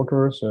cool the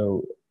motor,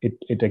 so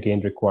it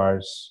again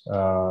requires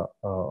a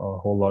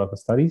whole lot of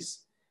studies,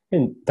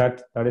 and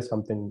that is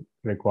something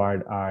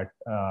required at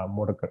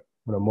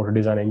motor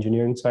design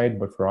engineering side.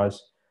 But for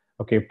us,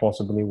 okay,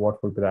 possibly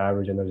what would be the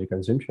average energy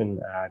consumption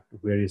at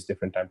various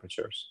different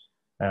temperatures,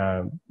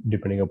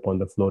 depending upon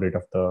the flow rate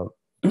of the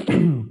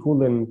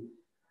coolant,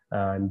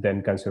 and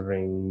then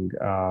considering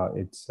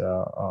its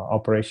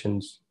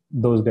operations.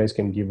 Those guys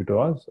can give it to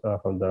us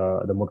from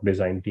the motor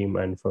design team,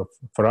 and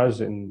for us,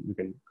 and we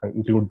can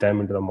include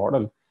them into the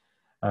model,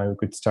 and we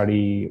could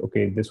study,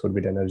 okay, this would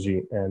be the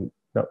energy, and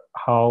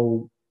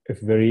how,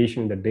 if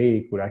variation in the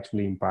day could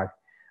actually impact,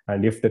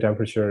 and if the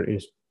temperature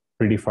is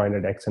predefined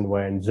at X and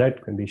Y and Z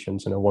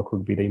conditions, what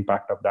would be the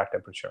impact of that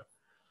temperature.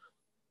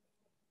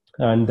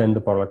 And then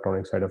the power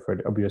electronic side of it,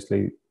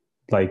 obviously,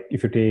 like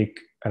if you take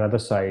another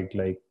side,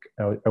 like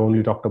I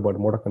only talked about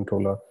motor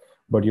controller,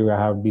 but you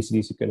have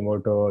DC-DC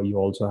converter, you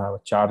also have a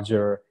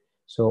charger.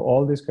 So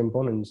all these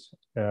components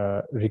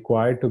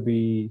required to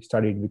be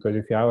studied, because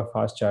if you have a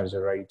fast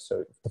charger, right?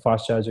 So the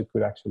fast charger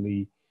could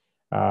actually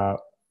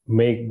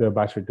make the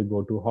battery to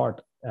go too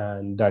hot,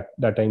 and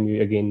that time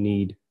you again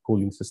need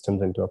cooling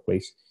systems into a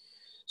place.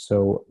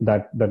 So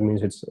that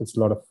means it's a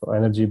lot of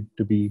energy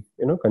to be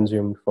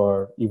consumed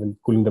for even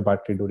cooling the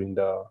battery during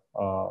the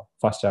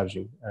fast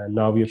charging. And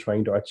now we are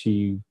trying to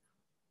achieve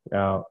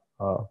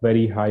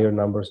very higher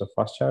numbers of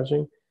fast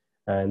charging,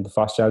 and the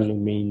fast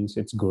charging means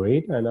it's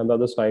great, and on the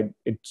other side,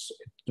 it's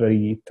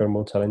very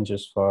thermal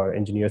challenges for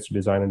engineers to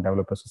design and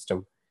develop a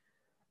system.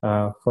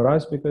 For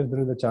us, because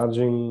during the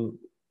charging,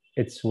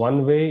 it's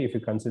one way if you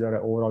consider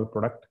an overall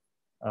product,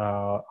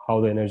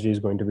 how the energy is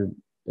going to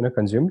be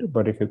consumed.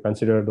 But if you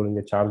consider during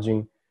the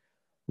charging,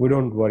 we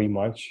don't worry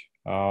much,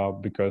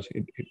 because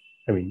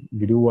I mean,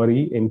 we do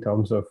worry in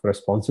terms of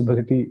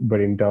responsibility, but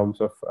in terms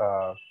of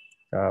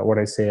what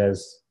I say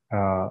as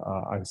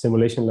a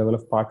simulation level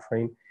of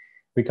powertrain,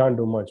 we can't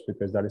do much,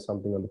 because that is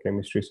something on the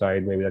chemistry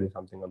side. Maybe that is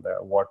something on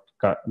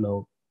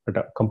the at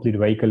a complete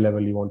vehicle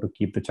level, you want to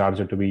keep the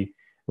charger to be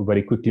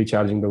very quickly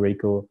charging the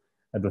vehicle,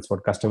 and that's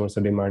what customers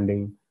are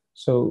demanding.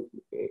 So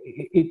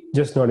it's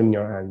just not in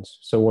your hands.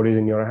 So what is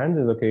in your hands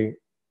is, okay,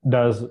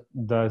 does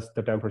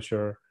the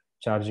temperature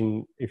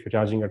charging, if you're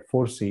charging at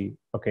 4C,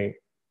 okay,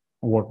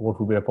 what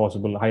would be the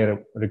possible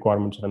higher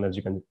requirements of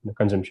energy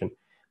consumption?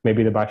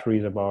 Maybe the battery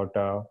is about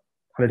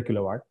 100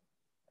 kilowatt,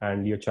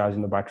 and you're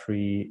charging the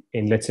battery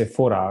in, let's say,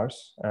 4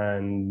 hours,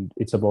 and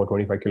it's about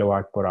 25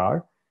 kilowatt per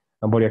hour.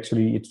 But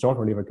actually, it's not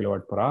 25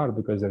 kilowatt per hour,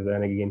 because there's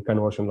then again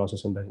conversion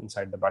losses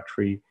inside the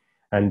battery,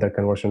 and the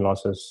conversion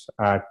losses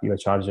at your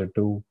charger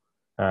too,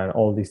 and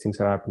all these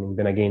things are happening.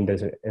 Then again,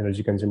 there's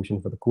energy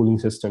consumption for the cooling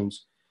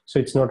systems. So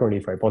it's not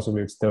 25,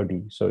 possibly it's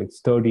 30. So it's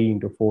 30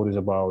 into 4 is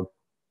about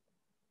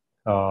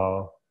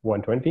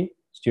 120.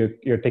 So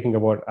you're taking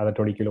about other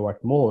 20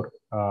 kilowatt more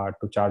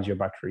to charge your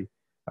battery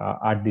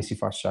at DC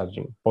fast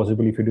charging.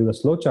 Possibly if you do the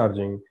slow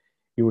charging,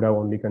 you would have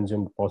only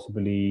consumed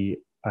possibly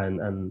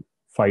and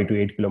 5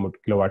 to 8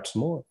 kilowatts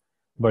more,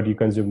 but you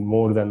consume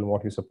more than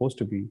what you're supposed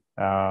to be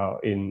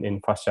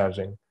in fast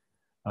charging.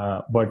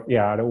 But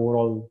yeah, at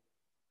overall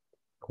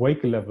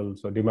vehicle level,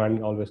 so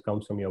demand always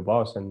comes from your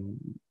boss, and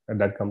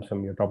that comes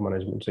from your top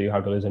management. So you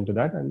have to listen to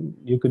that, and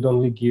you could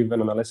only give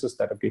an analysis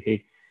that, okay,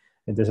 hey,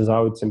 this is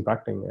how it's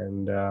impacting,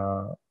 and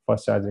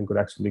fast charging could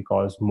actually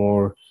cause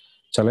more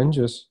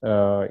challenges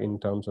in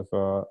terms of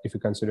if you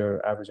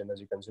consider average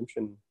energy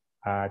consumption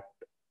at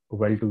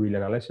well-to-wheel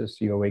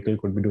analysis, your vehicle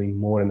could be doing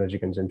more energy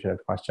consumption at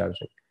fast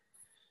charging.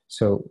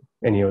 So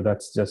anyhow,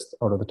 that's just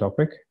out of the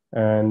topic.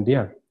 And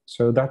yeah,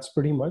 so that's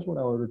pretty much what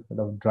I wanted to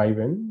kind of drive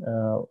in.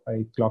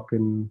 I clocked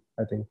in,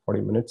 I think,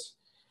 40 minutes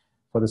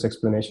for this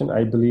explanation.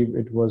 I believe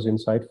it was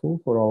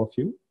insightful for all of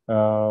you.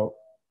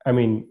 I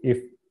mean, if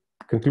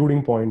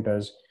concluding point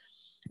is,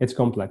 it's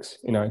complex,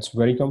 it's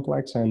very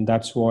complex, and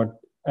that's what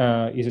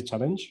is a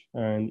challenge.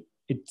 And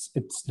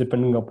it's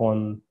depending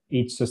upon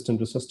each system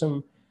to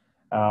system.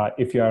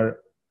 If you are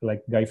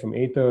like guy from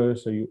Aether,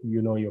 so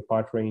you know your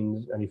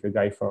powertrains, and if you're a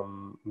guy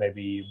from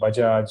maybe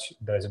Bajaj,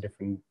 there's a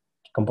different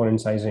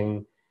component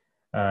sizing.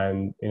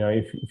 And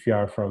if you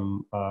are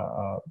from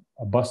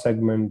a bus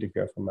segment, if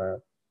you're from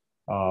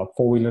a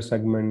four-wheeler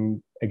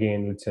segment,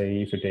 again, let's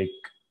say if you take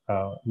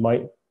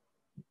my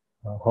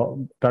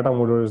Tata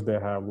Motors, they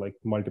have like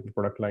multiple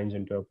product lines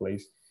into a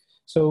place.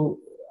 So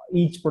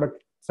each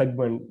product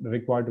segment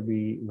required to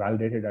be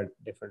validated at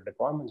different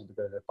requirements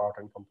because the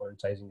powertrain component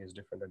sizing is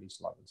different at each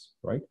levels,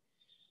 right?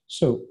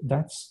 So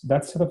that's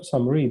sort of a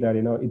summary that,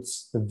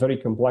 it's a very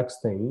complex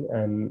thing,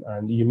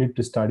 and you need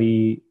to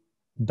study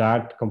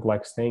that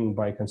complex thing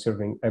by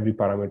considering every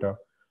parameter.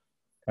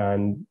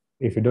 And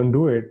if you don't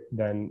do it,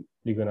 then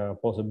you're gonna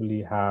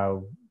possibly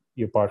have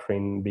your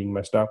powertrain being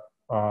messed up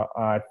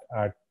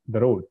at the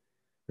road,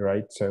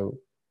 right? So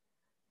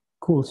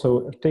cool.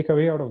 So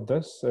takeaway out of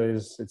this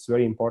is it's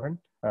very important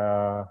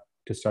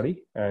to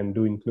study, and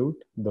do include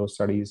those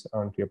studies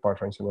onto your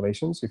powertrain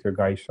simulations if you're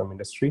guys from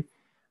industry.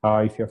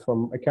 If you're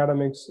from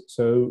academics,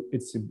 so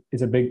it's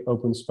a big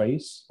open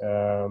space.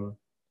 Uh,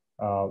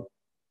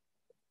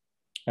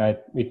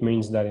 it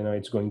means that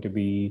it's going to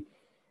be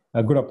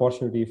a good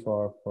opportunity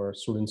for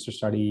students to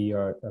study,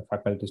 or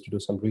faculties to do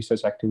some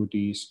research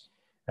activities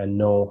and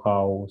know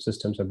how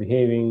systems are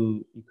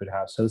behaving. You could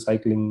have cell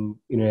cycling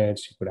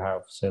units, you could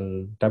have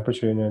cell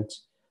temperature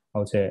units, I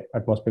would say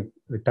atmospheric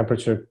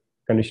temperature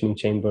conditioning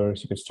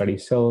chambers, you could study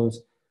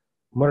cells.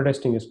 Motor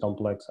testing is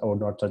complex. I would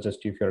not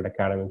suggest you if you're at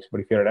academics, but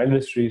if you're at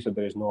industry, so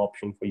there is no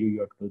option for you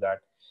to do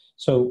that.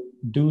 So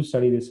do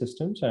study these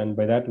systems, and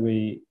by that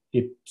way,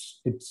 it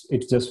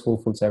just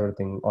fulfills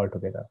everything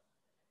altogether.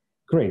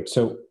 Great.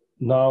 So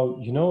now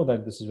you know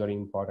that this is very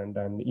important,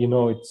 and it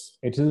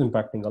is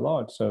impacting a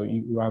lot. So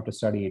you have to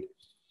study it.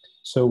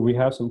 So we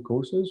have some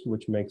courses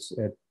which makes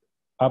it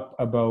up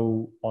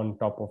above on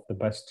top of the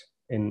best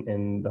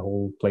in the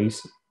whole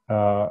place,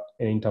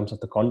 in terms of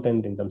the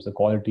content, in terms of the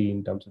quality,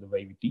 in terms of the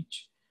way we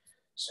teach.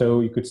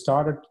 So you could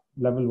start at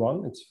level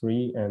 1, it's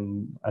free.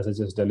 And as I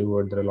just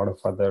delivered, there are a lot of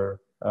other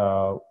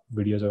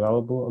videos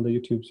available on the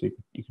YouTube, so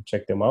you could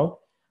check them out.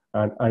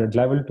 And at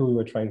level 2, we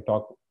were trying to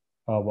talk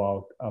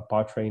about a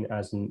powertrain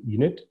as a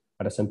unit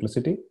at a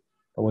simplicity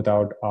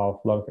without a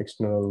lot of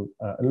external,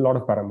 a lot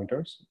of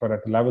parameters. But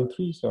at level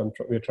 3, so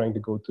we're trying to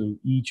go through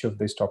each of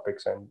these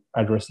topics and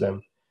address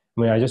them.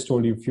 I mean, I just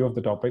told you a few of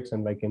the topics,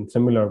 and like in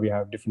similar, we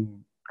have different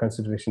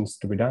considerations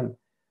to be done.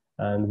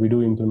 And we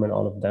do implement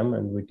all of them,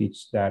 and we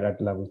teach that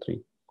at level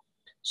 3.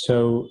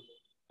 So,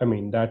 I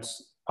mean,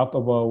 that's up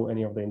above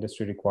any of the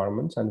industry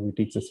requirements, and we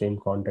teach the same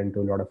content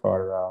to a lot of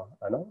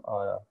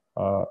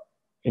our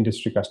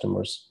industry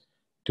customers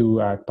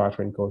to add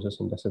powertrain courses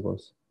in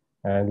Decibels.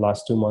 And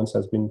last 2 months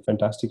has been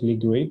fantastically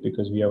great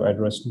because we have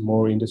addressed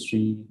more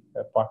industry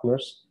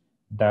partners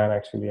than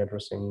actually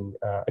addressing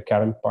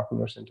academic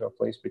partners into a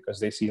place, because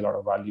they see a lot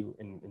of value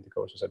in the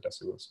courses at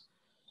Decibels.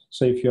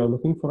 So if you're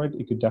looking for it,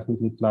 you could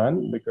definitely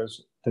plan,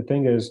 because the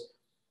thing is,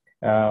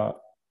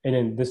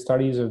 and the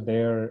studies are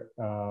there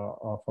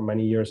for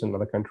many years in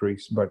other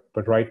countries, but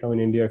right now in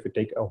India, if you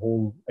take a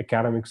whole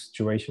academic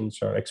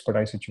situations or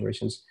expertise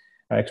situations,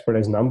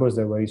 expertise numbers,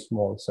 they're very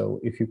small.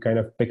 So if you kind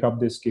of pick up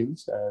these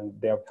skills and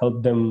they have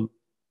helped them,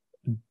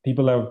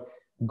 people have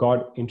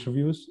got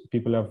interviews,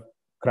 people have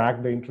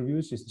cracked the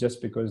interviews, it's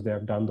just because they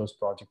have done those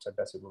projects at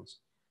Decibels.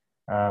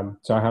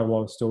 So I have a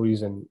lot of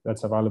stories, and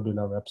that's available in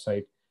our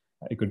website.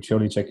 You could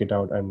surely check it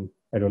out. And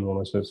I don't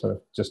want to sort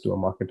of just do a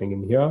marketing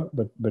in here,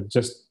 but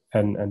just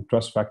and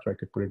trust factor, I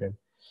could put it in.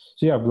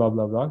 So yeah, blah,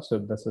 blah, blah. So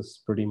this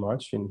is pretty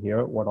much in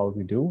here what all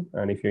we do.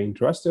 And if you're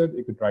interested,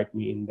 you could write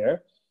me in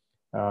there,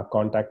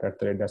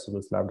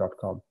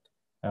 contact@decibelslab.com.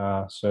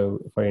 So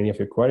for any of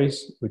your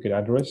queries, we could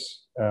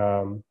address.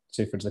 So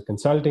if it's a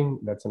consulting,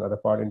 that's another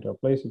part into a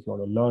place. If you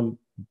want to learn,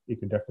 you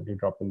could definitely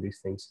drop in these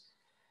things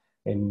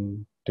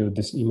into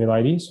this email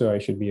ID. So I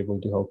should be able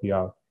to help you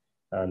out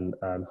and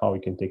how we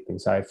can take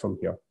things out from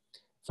here.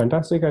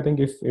 Fantastic. I think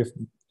if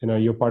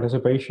your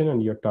participation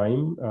and your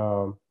time,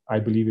 I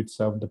believe it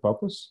served the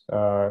purpose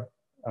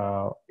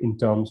in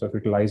terms of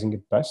utilizing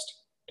it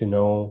best to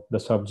know the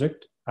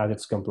subject and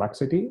its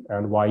complexity,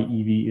 and why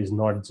EV is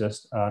not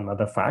just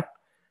another fact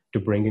to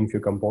bring in few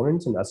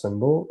components and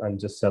assemble and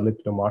just sell it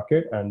to the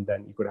market, and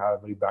then you could have a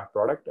very bad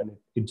product, and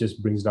it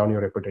just brings down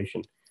your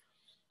reputation.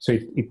 So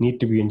it needs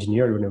to be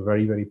engineered in a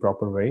very, very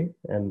proper way,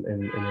 and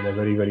in a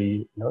very,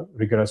 very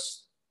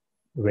rigorous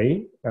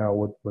way,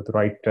 with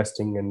right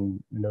testing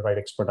and right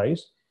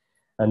expertise.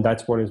 And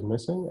that's what is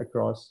missing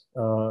across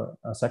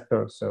a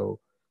sector. So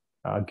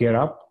gear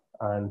up,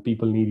 and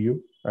people need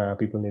you.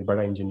 People need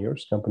better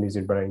engineers. Companies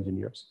need better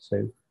engineers.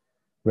 So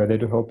we're there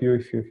to help you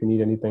if you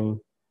need anything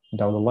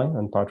down the line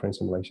on powertrain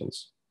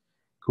simulations.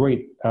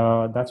 Great.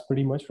 That's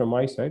pretty much from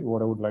my side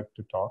what I would like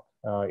to talk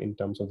in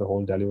terms of the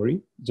whole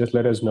delivery. Just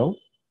let us know.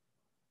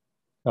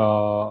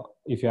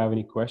 If you have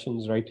any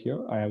questions right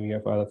here, I am here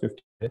for another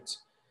 50 minutes.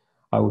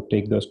 I would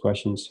take those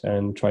questions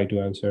and try to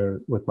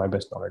answer with my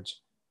best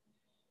knowledge.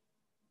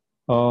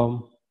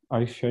 Are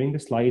you sharing the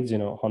slides?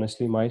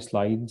 Honestly, my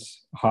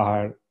slides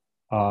are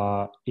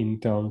in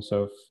terms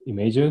of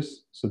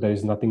images, so there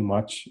is nothing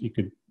much. You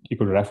could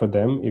refer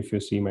them if you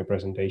see my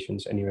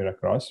presentations anywhere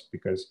across,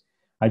 because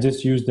I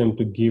just use them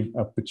to give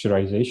a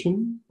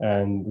picturization,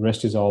 and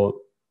rest is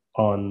all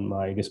on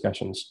my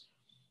discussions.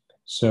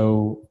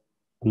 So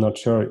I'm not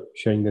sure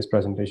sharing this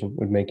presentation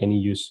would make any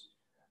use.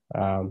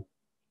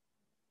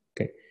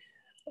 Okay.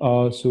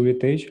 So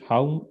Ritesh,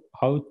 how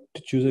how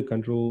to choose a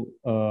control,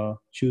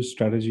 choose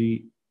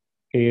strategy,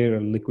 air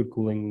or liquid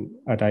cooling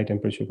at high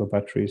temperature for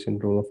batteries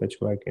and role of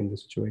HVAC in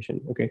this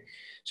situation. Okay,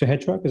 so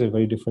HVAC is a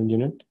very different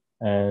unit,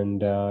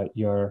 and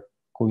your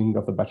cooling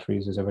of the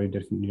batteries is a very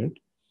different unit.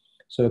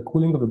 So the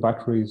cooling of the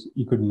batteries,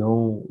 you could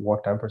know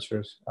what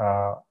temperatures,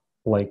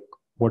 like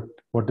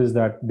what is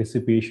that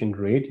dissipation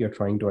rate you're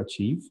trying to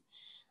achieve.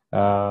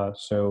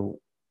 So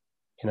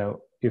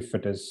if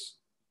it is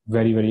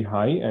very very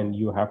high and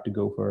you have to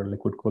go for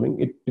liquid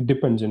cooling, it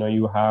depends.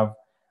 You have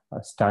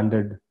a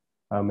standard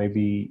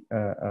maybe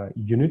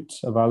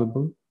units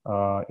available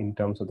in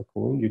terms of the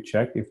cooling. You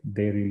check if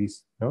they really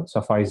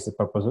suffice the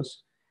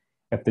purposes.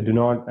 If they do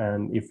not,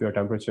 and if your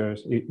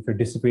temperatures, if your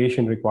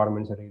dissipation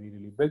requirements are really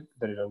really big,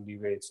 then it only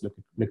way it's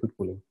liquid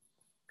cooling.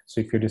 So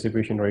if your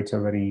dissipation rates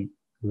are very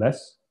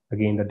less,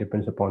 again, that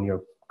depends upon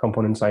your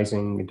component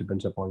sizing. It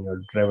depends upon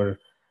your driver,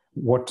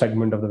 what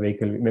segment of the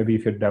vehicle. Maybe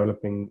if you're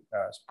developing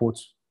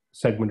sports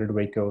segmented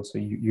vehicles, so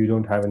you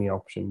don't have any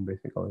option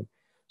basically.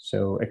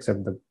 So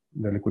except the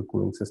liquid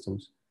cooling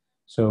systems.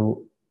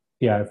 So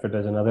yeah, if it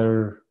is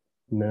another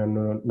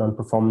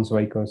non-performance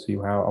vehicle, so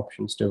you have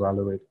options to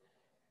evaluate.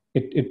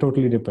 It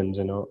totally depends,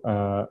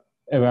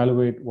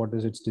 evaluate what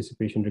is its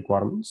dissipation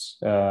requirements.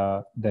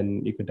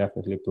 Then you could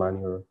definitely plan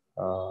your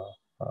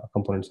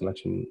component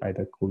selection,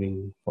 either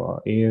cooling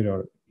for air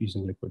or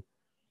using liquid.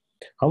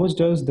 How much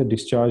does the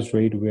discharge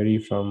rate vary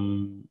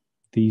from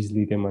these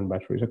lithium-ion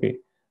batteries? Okay,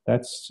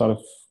 that's sort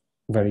of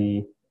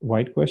very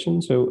wide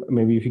question. So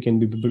maybe if you can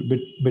be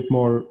bit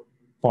more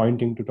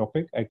pointing to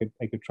topic, I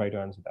could try to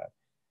answer that.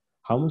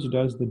 How much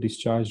does the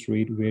discharge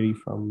rate vary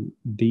from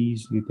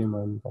these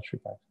lithium-ion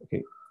battery packs?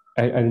 Okay,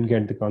 I didn't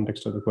get the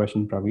context of the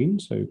question, Praveen,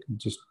 so you can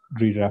just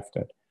redraft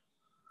that.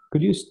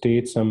 Could you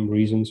state some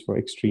reasons for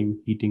extreme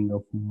heating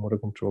of motor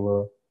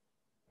controller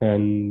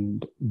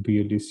and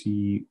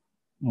BLDC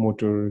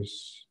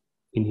motors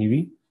in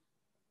heavy?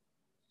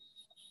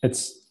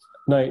 It's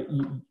now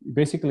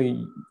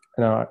basically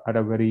at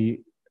a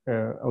very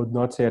I would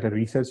not say at a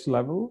research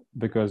level,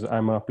 because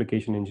I'm an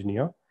application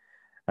engineer,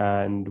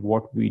 and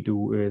what we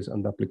do is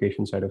on the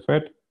application side of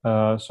it.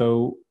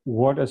 So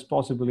what is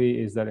possibly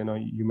is that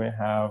you may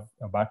have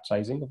a batch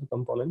sizing of the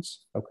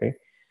components. Okay,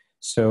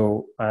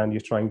 so and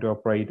you're trying to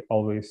operate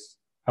always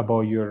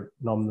above your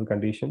nominal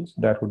conditions.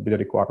 That would be the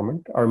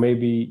requirement. Or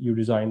maybe you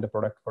design the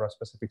product for a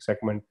specific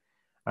segment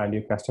and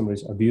your customer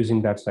is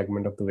abusing that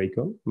segment of the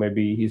vehicle.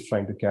 Maybe he's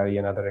trying to carry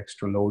another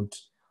extra load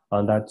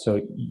on that. So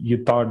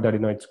you thought that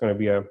it's going to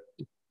be a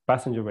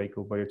passenger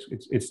vehicle, but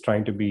it's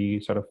trying to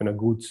be sort of in a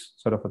goods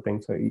sort of a thing.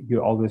 So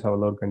you always have a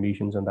load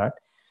conditions on that.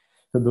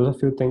 So those are a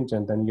few things,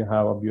 and then you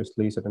have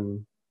obviously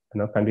certain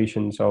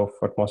conditions of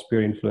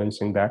atmosphere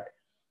influencing that.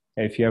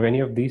 If you have any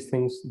of these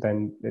things,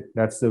 then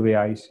that's the way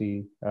I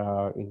see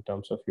in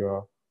terms of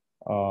your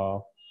uh,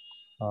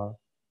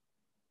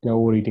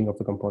 overheating of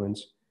the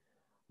components.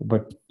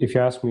 But if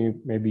you ask me,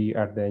 maybe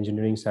at the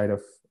engineering side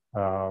of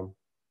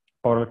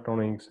power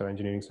electronics or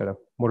engineering side of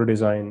motor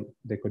design,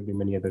 there could be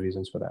many other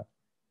reasons for that.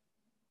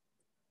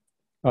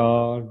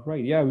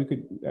 Right. Yeah, we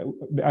could.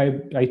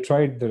 I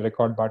tried the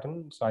record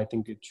button, so I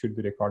think it should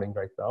be recording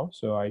right now.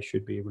 So I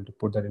should be able to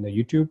put that in the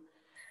YouTube.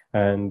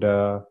 And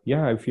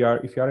yeah, if you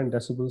are in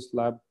Decibels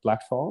Lab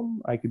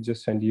platform, I could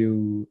just send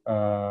you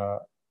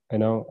you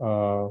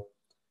know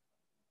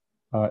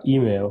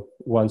email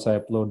once I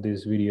upload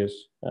these videos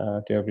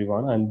to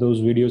everyone. And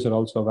those videos are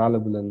also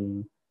available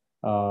in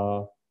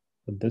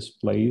this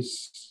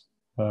place.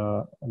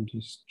 I'm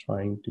just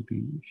trying to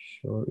be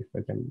sure if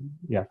I can.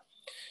 Yeah.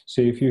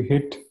 So if you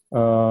hit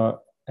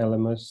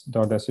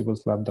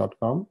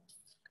lms.decibelslab.com,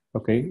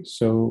 okay,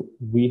 so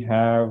we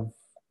have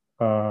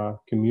a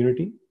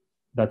community.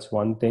 That's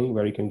one thing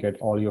where you can get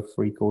all your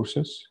free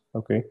courses,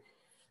 okay?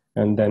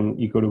 And then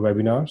you go to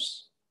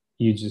webinars.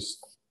 You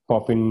just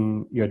pop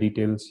in your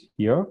details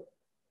here.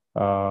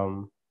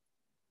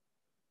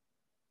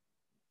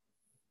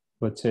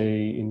 Let's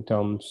say in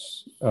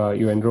terms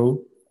you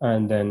enroll,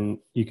 and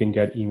then you can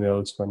get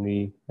emails when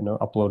we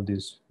upload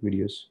these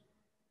videos.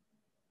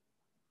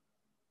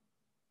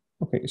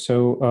 Okay,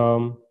 so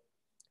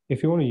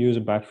if you want to use a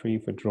battery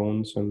for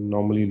drones, and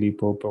normally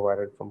LiPo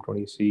provided from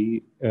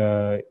 20C,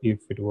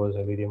 if it was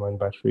a lithium-ion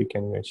battery,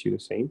 can you achieve the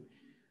same?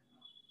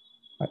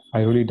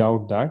 I really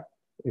doubt that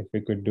if we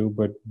could do,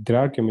 but there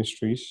are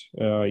chemistries.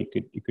 You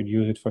could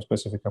use it for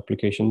specific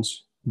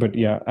applications. But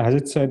yeah, as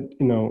it said,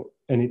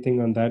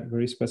 anything on that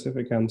very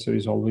specific answer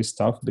is always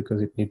tough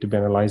because it need to be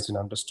analyzed and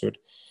understood.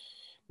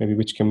 Maybe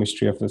which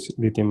chemistry of this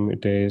lithium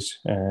it is,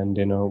 and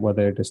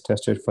whether it is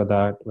tested for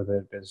that, whether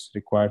it is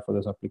required for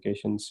those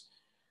applications.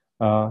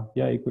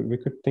 Yeah, we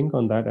could think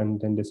on that and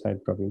then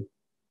decide probably.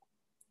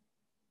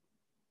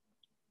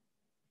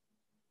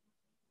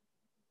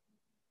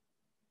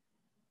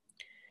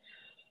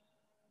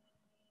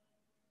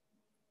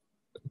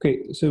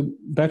 Okay, so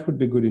that would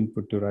be good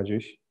input to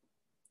Rajesh.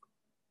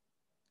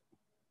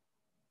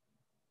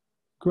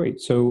 Great.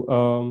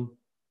 So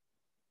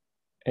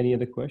any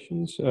other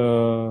questions?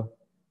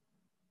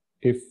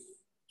 If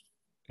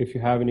if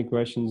you have any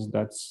questions,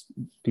 that's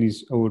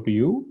please over to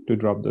you to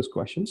drop those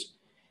questions.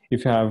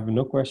 If you have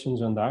no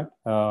questions on that,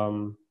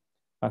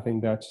 I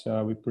think that's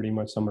we're pretty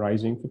much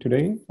summarizing for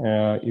today.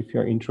 If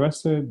you're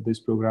interested, these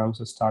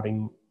programs are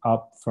starting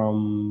up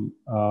from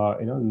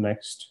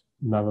next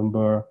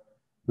November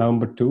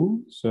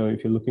 2. So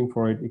if you're looking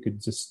for it, you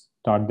could just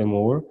start them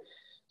over.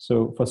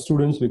 So for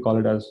students, we call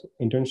it as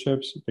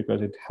internships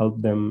because it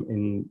helped them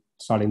in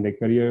starting their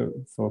career.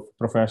 For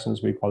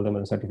professionals, we call them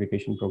as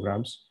certification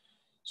programs.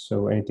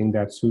 So anything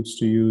that suits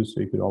to you, so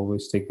you could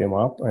always take them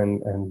up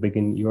and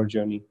begin your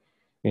journey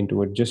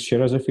into it. Just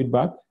share us a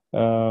feedback. I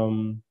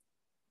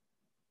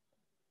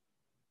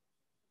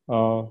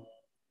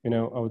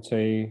would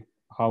say,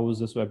 how was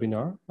this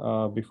webinar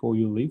before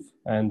you leave?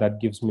 And that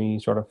gives me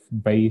sort of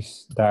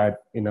base that,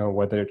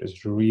 whether it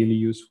is really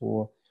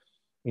useful,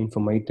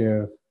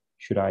 informative,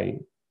 should I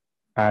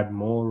add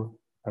more,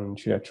 and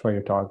should I try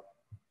to talk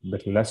a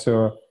bit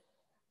lesser?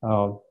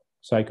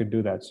 So I could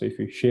do that. So if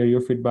you share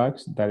your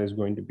feedbacks, that is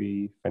going to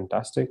be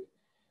fantastic.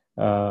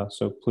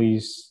 So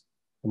please,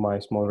 my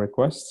small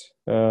request,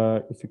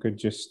 if you could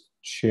just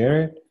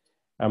share it,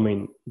 I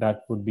mean,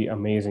 that would be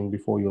amazing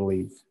before you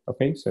leave.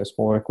 Okay, so a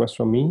small request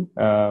from me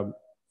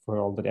for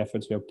all the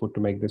efforts we have put to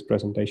make these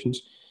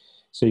presentations.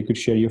 So you could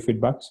share your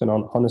feedbacks and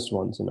honest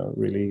ones,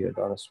 really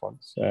honest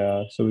ones.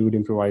 So we would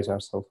improvise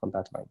ourselves on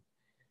that line.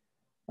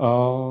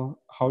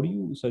 How do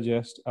you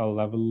suggest a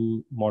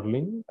level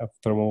modeling of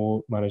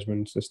thermal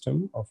management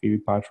system of EV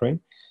powertrain?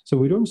 So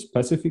we don't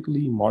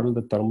specifically model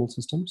the thermal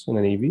systems in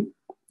an EV.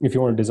 If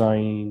you want to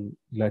design,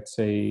 let's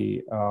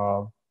say,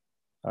 a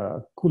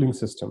cooling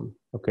system,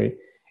 okay?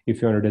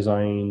 If you want to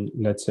design,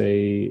 let's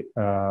say,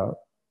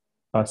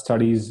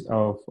 studies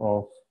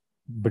of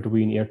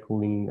between air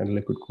cooling and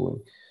liquid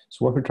cooling.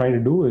 So what we're trying to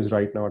do is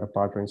right now at a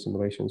powertrain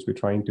simulations, we're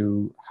trying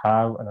to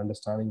have an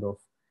understanding of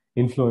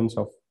influence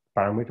of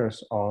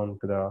parameters on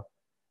to the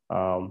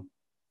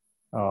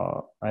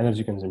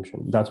energy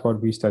consumption. That's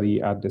what we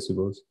study at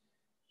Decibels.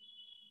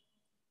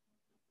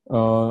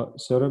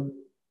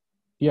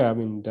 Yeah, I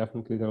mean,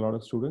 definitely there are a lot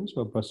of students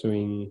who are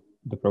pursuing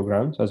the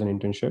programs as an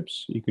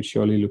internships. You could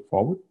surely look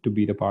forward to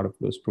be the part of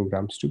those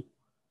programs too.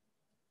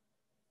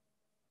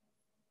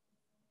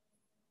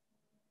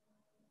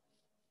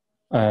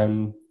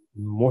 And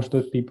most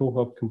of the people who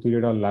have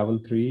completed our level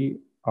 3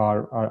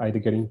 are either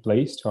getting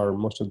placed or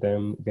most of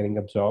them getting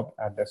absorbed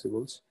at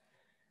Decibels.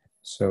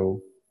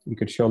 So you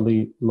could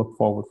surely look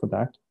forward for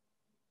that.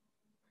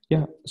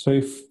 Yeah, so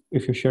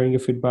if you're sharing your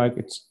feedback,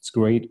 it's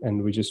great,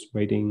 and we're just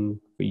waiting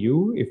for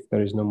you if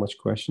there is no much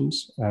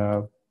questions.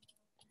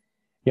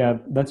 Yeah,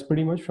 that's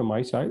pretty much from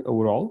my side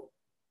overall.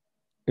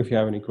 If you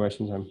have any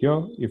questions, I'm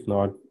here. If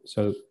not,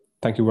 so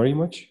thank you very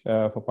much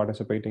for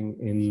participating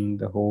in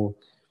the whole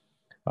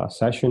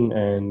session,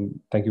 and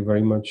thank you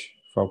very much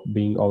for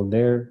being all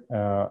there.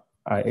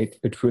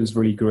 It feels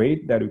really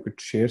great that we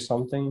could share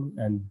something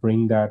and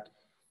bring that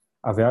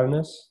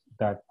awareness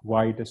that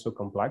why it is so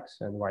complex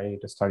and why you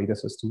need to study the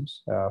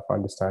systems for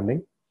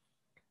understanding.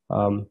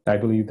 I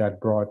believe that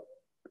brought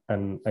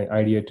an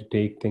idea to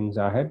take things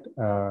ahead,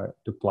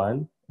 to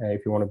plan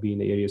if you want to be in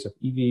the areas of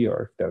EV,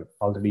 or if there are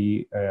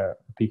already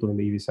people in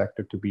the EV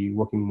sector to be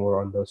working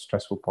more on those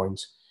stressful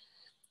points.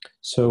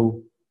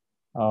 So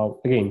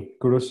again,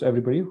 kudos to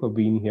everybody who have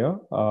been here.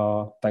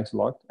 Thanks a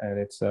lot. And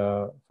it's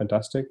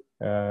fantastic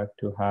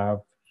to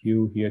have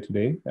you here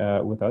today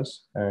with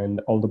us,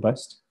 and all the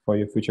best for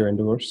your future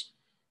endeavors.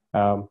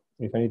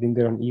 If anything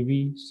there on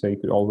EV, so you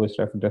could always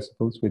refer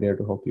Decibels. We're there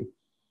to help you.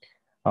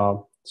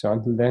 So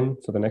until then,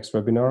 for the next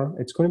webinar,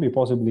 it's going to be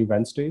possibly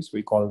Wednesdays.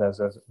 We call it as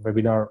a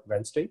webinar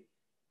Wednesday.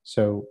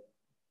 So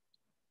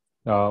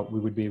we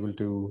would be able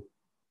to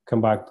come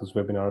back to those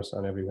webinars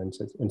on every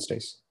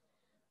Wednesdays.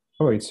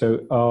 All right,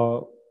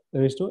 so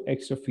there is no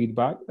extra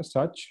feedback as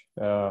such.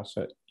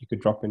 So you could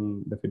drop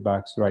in the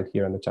feedbacks right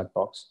here in the chat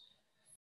box.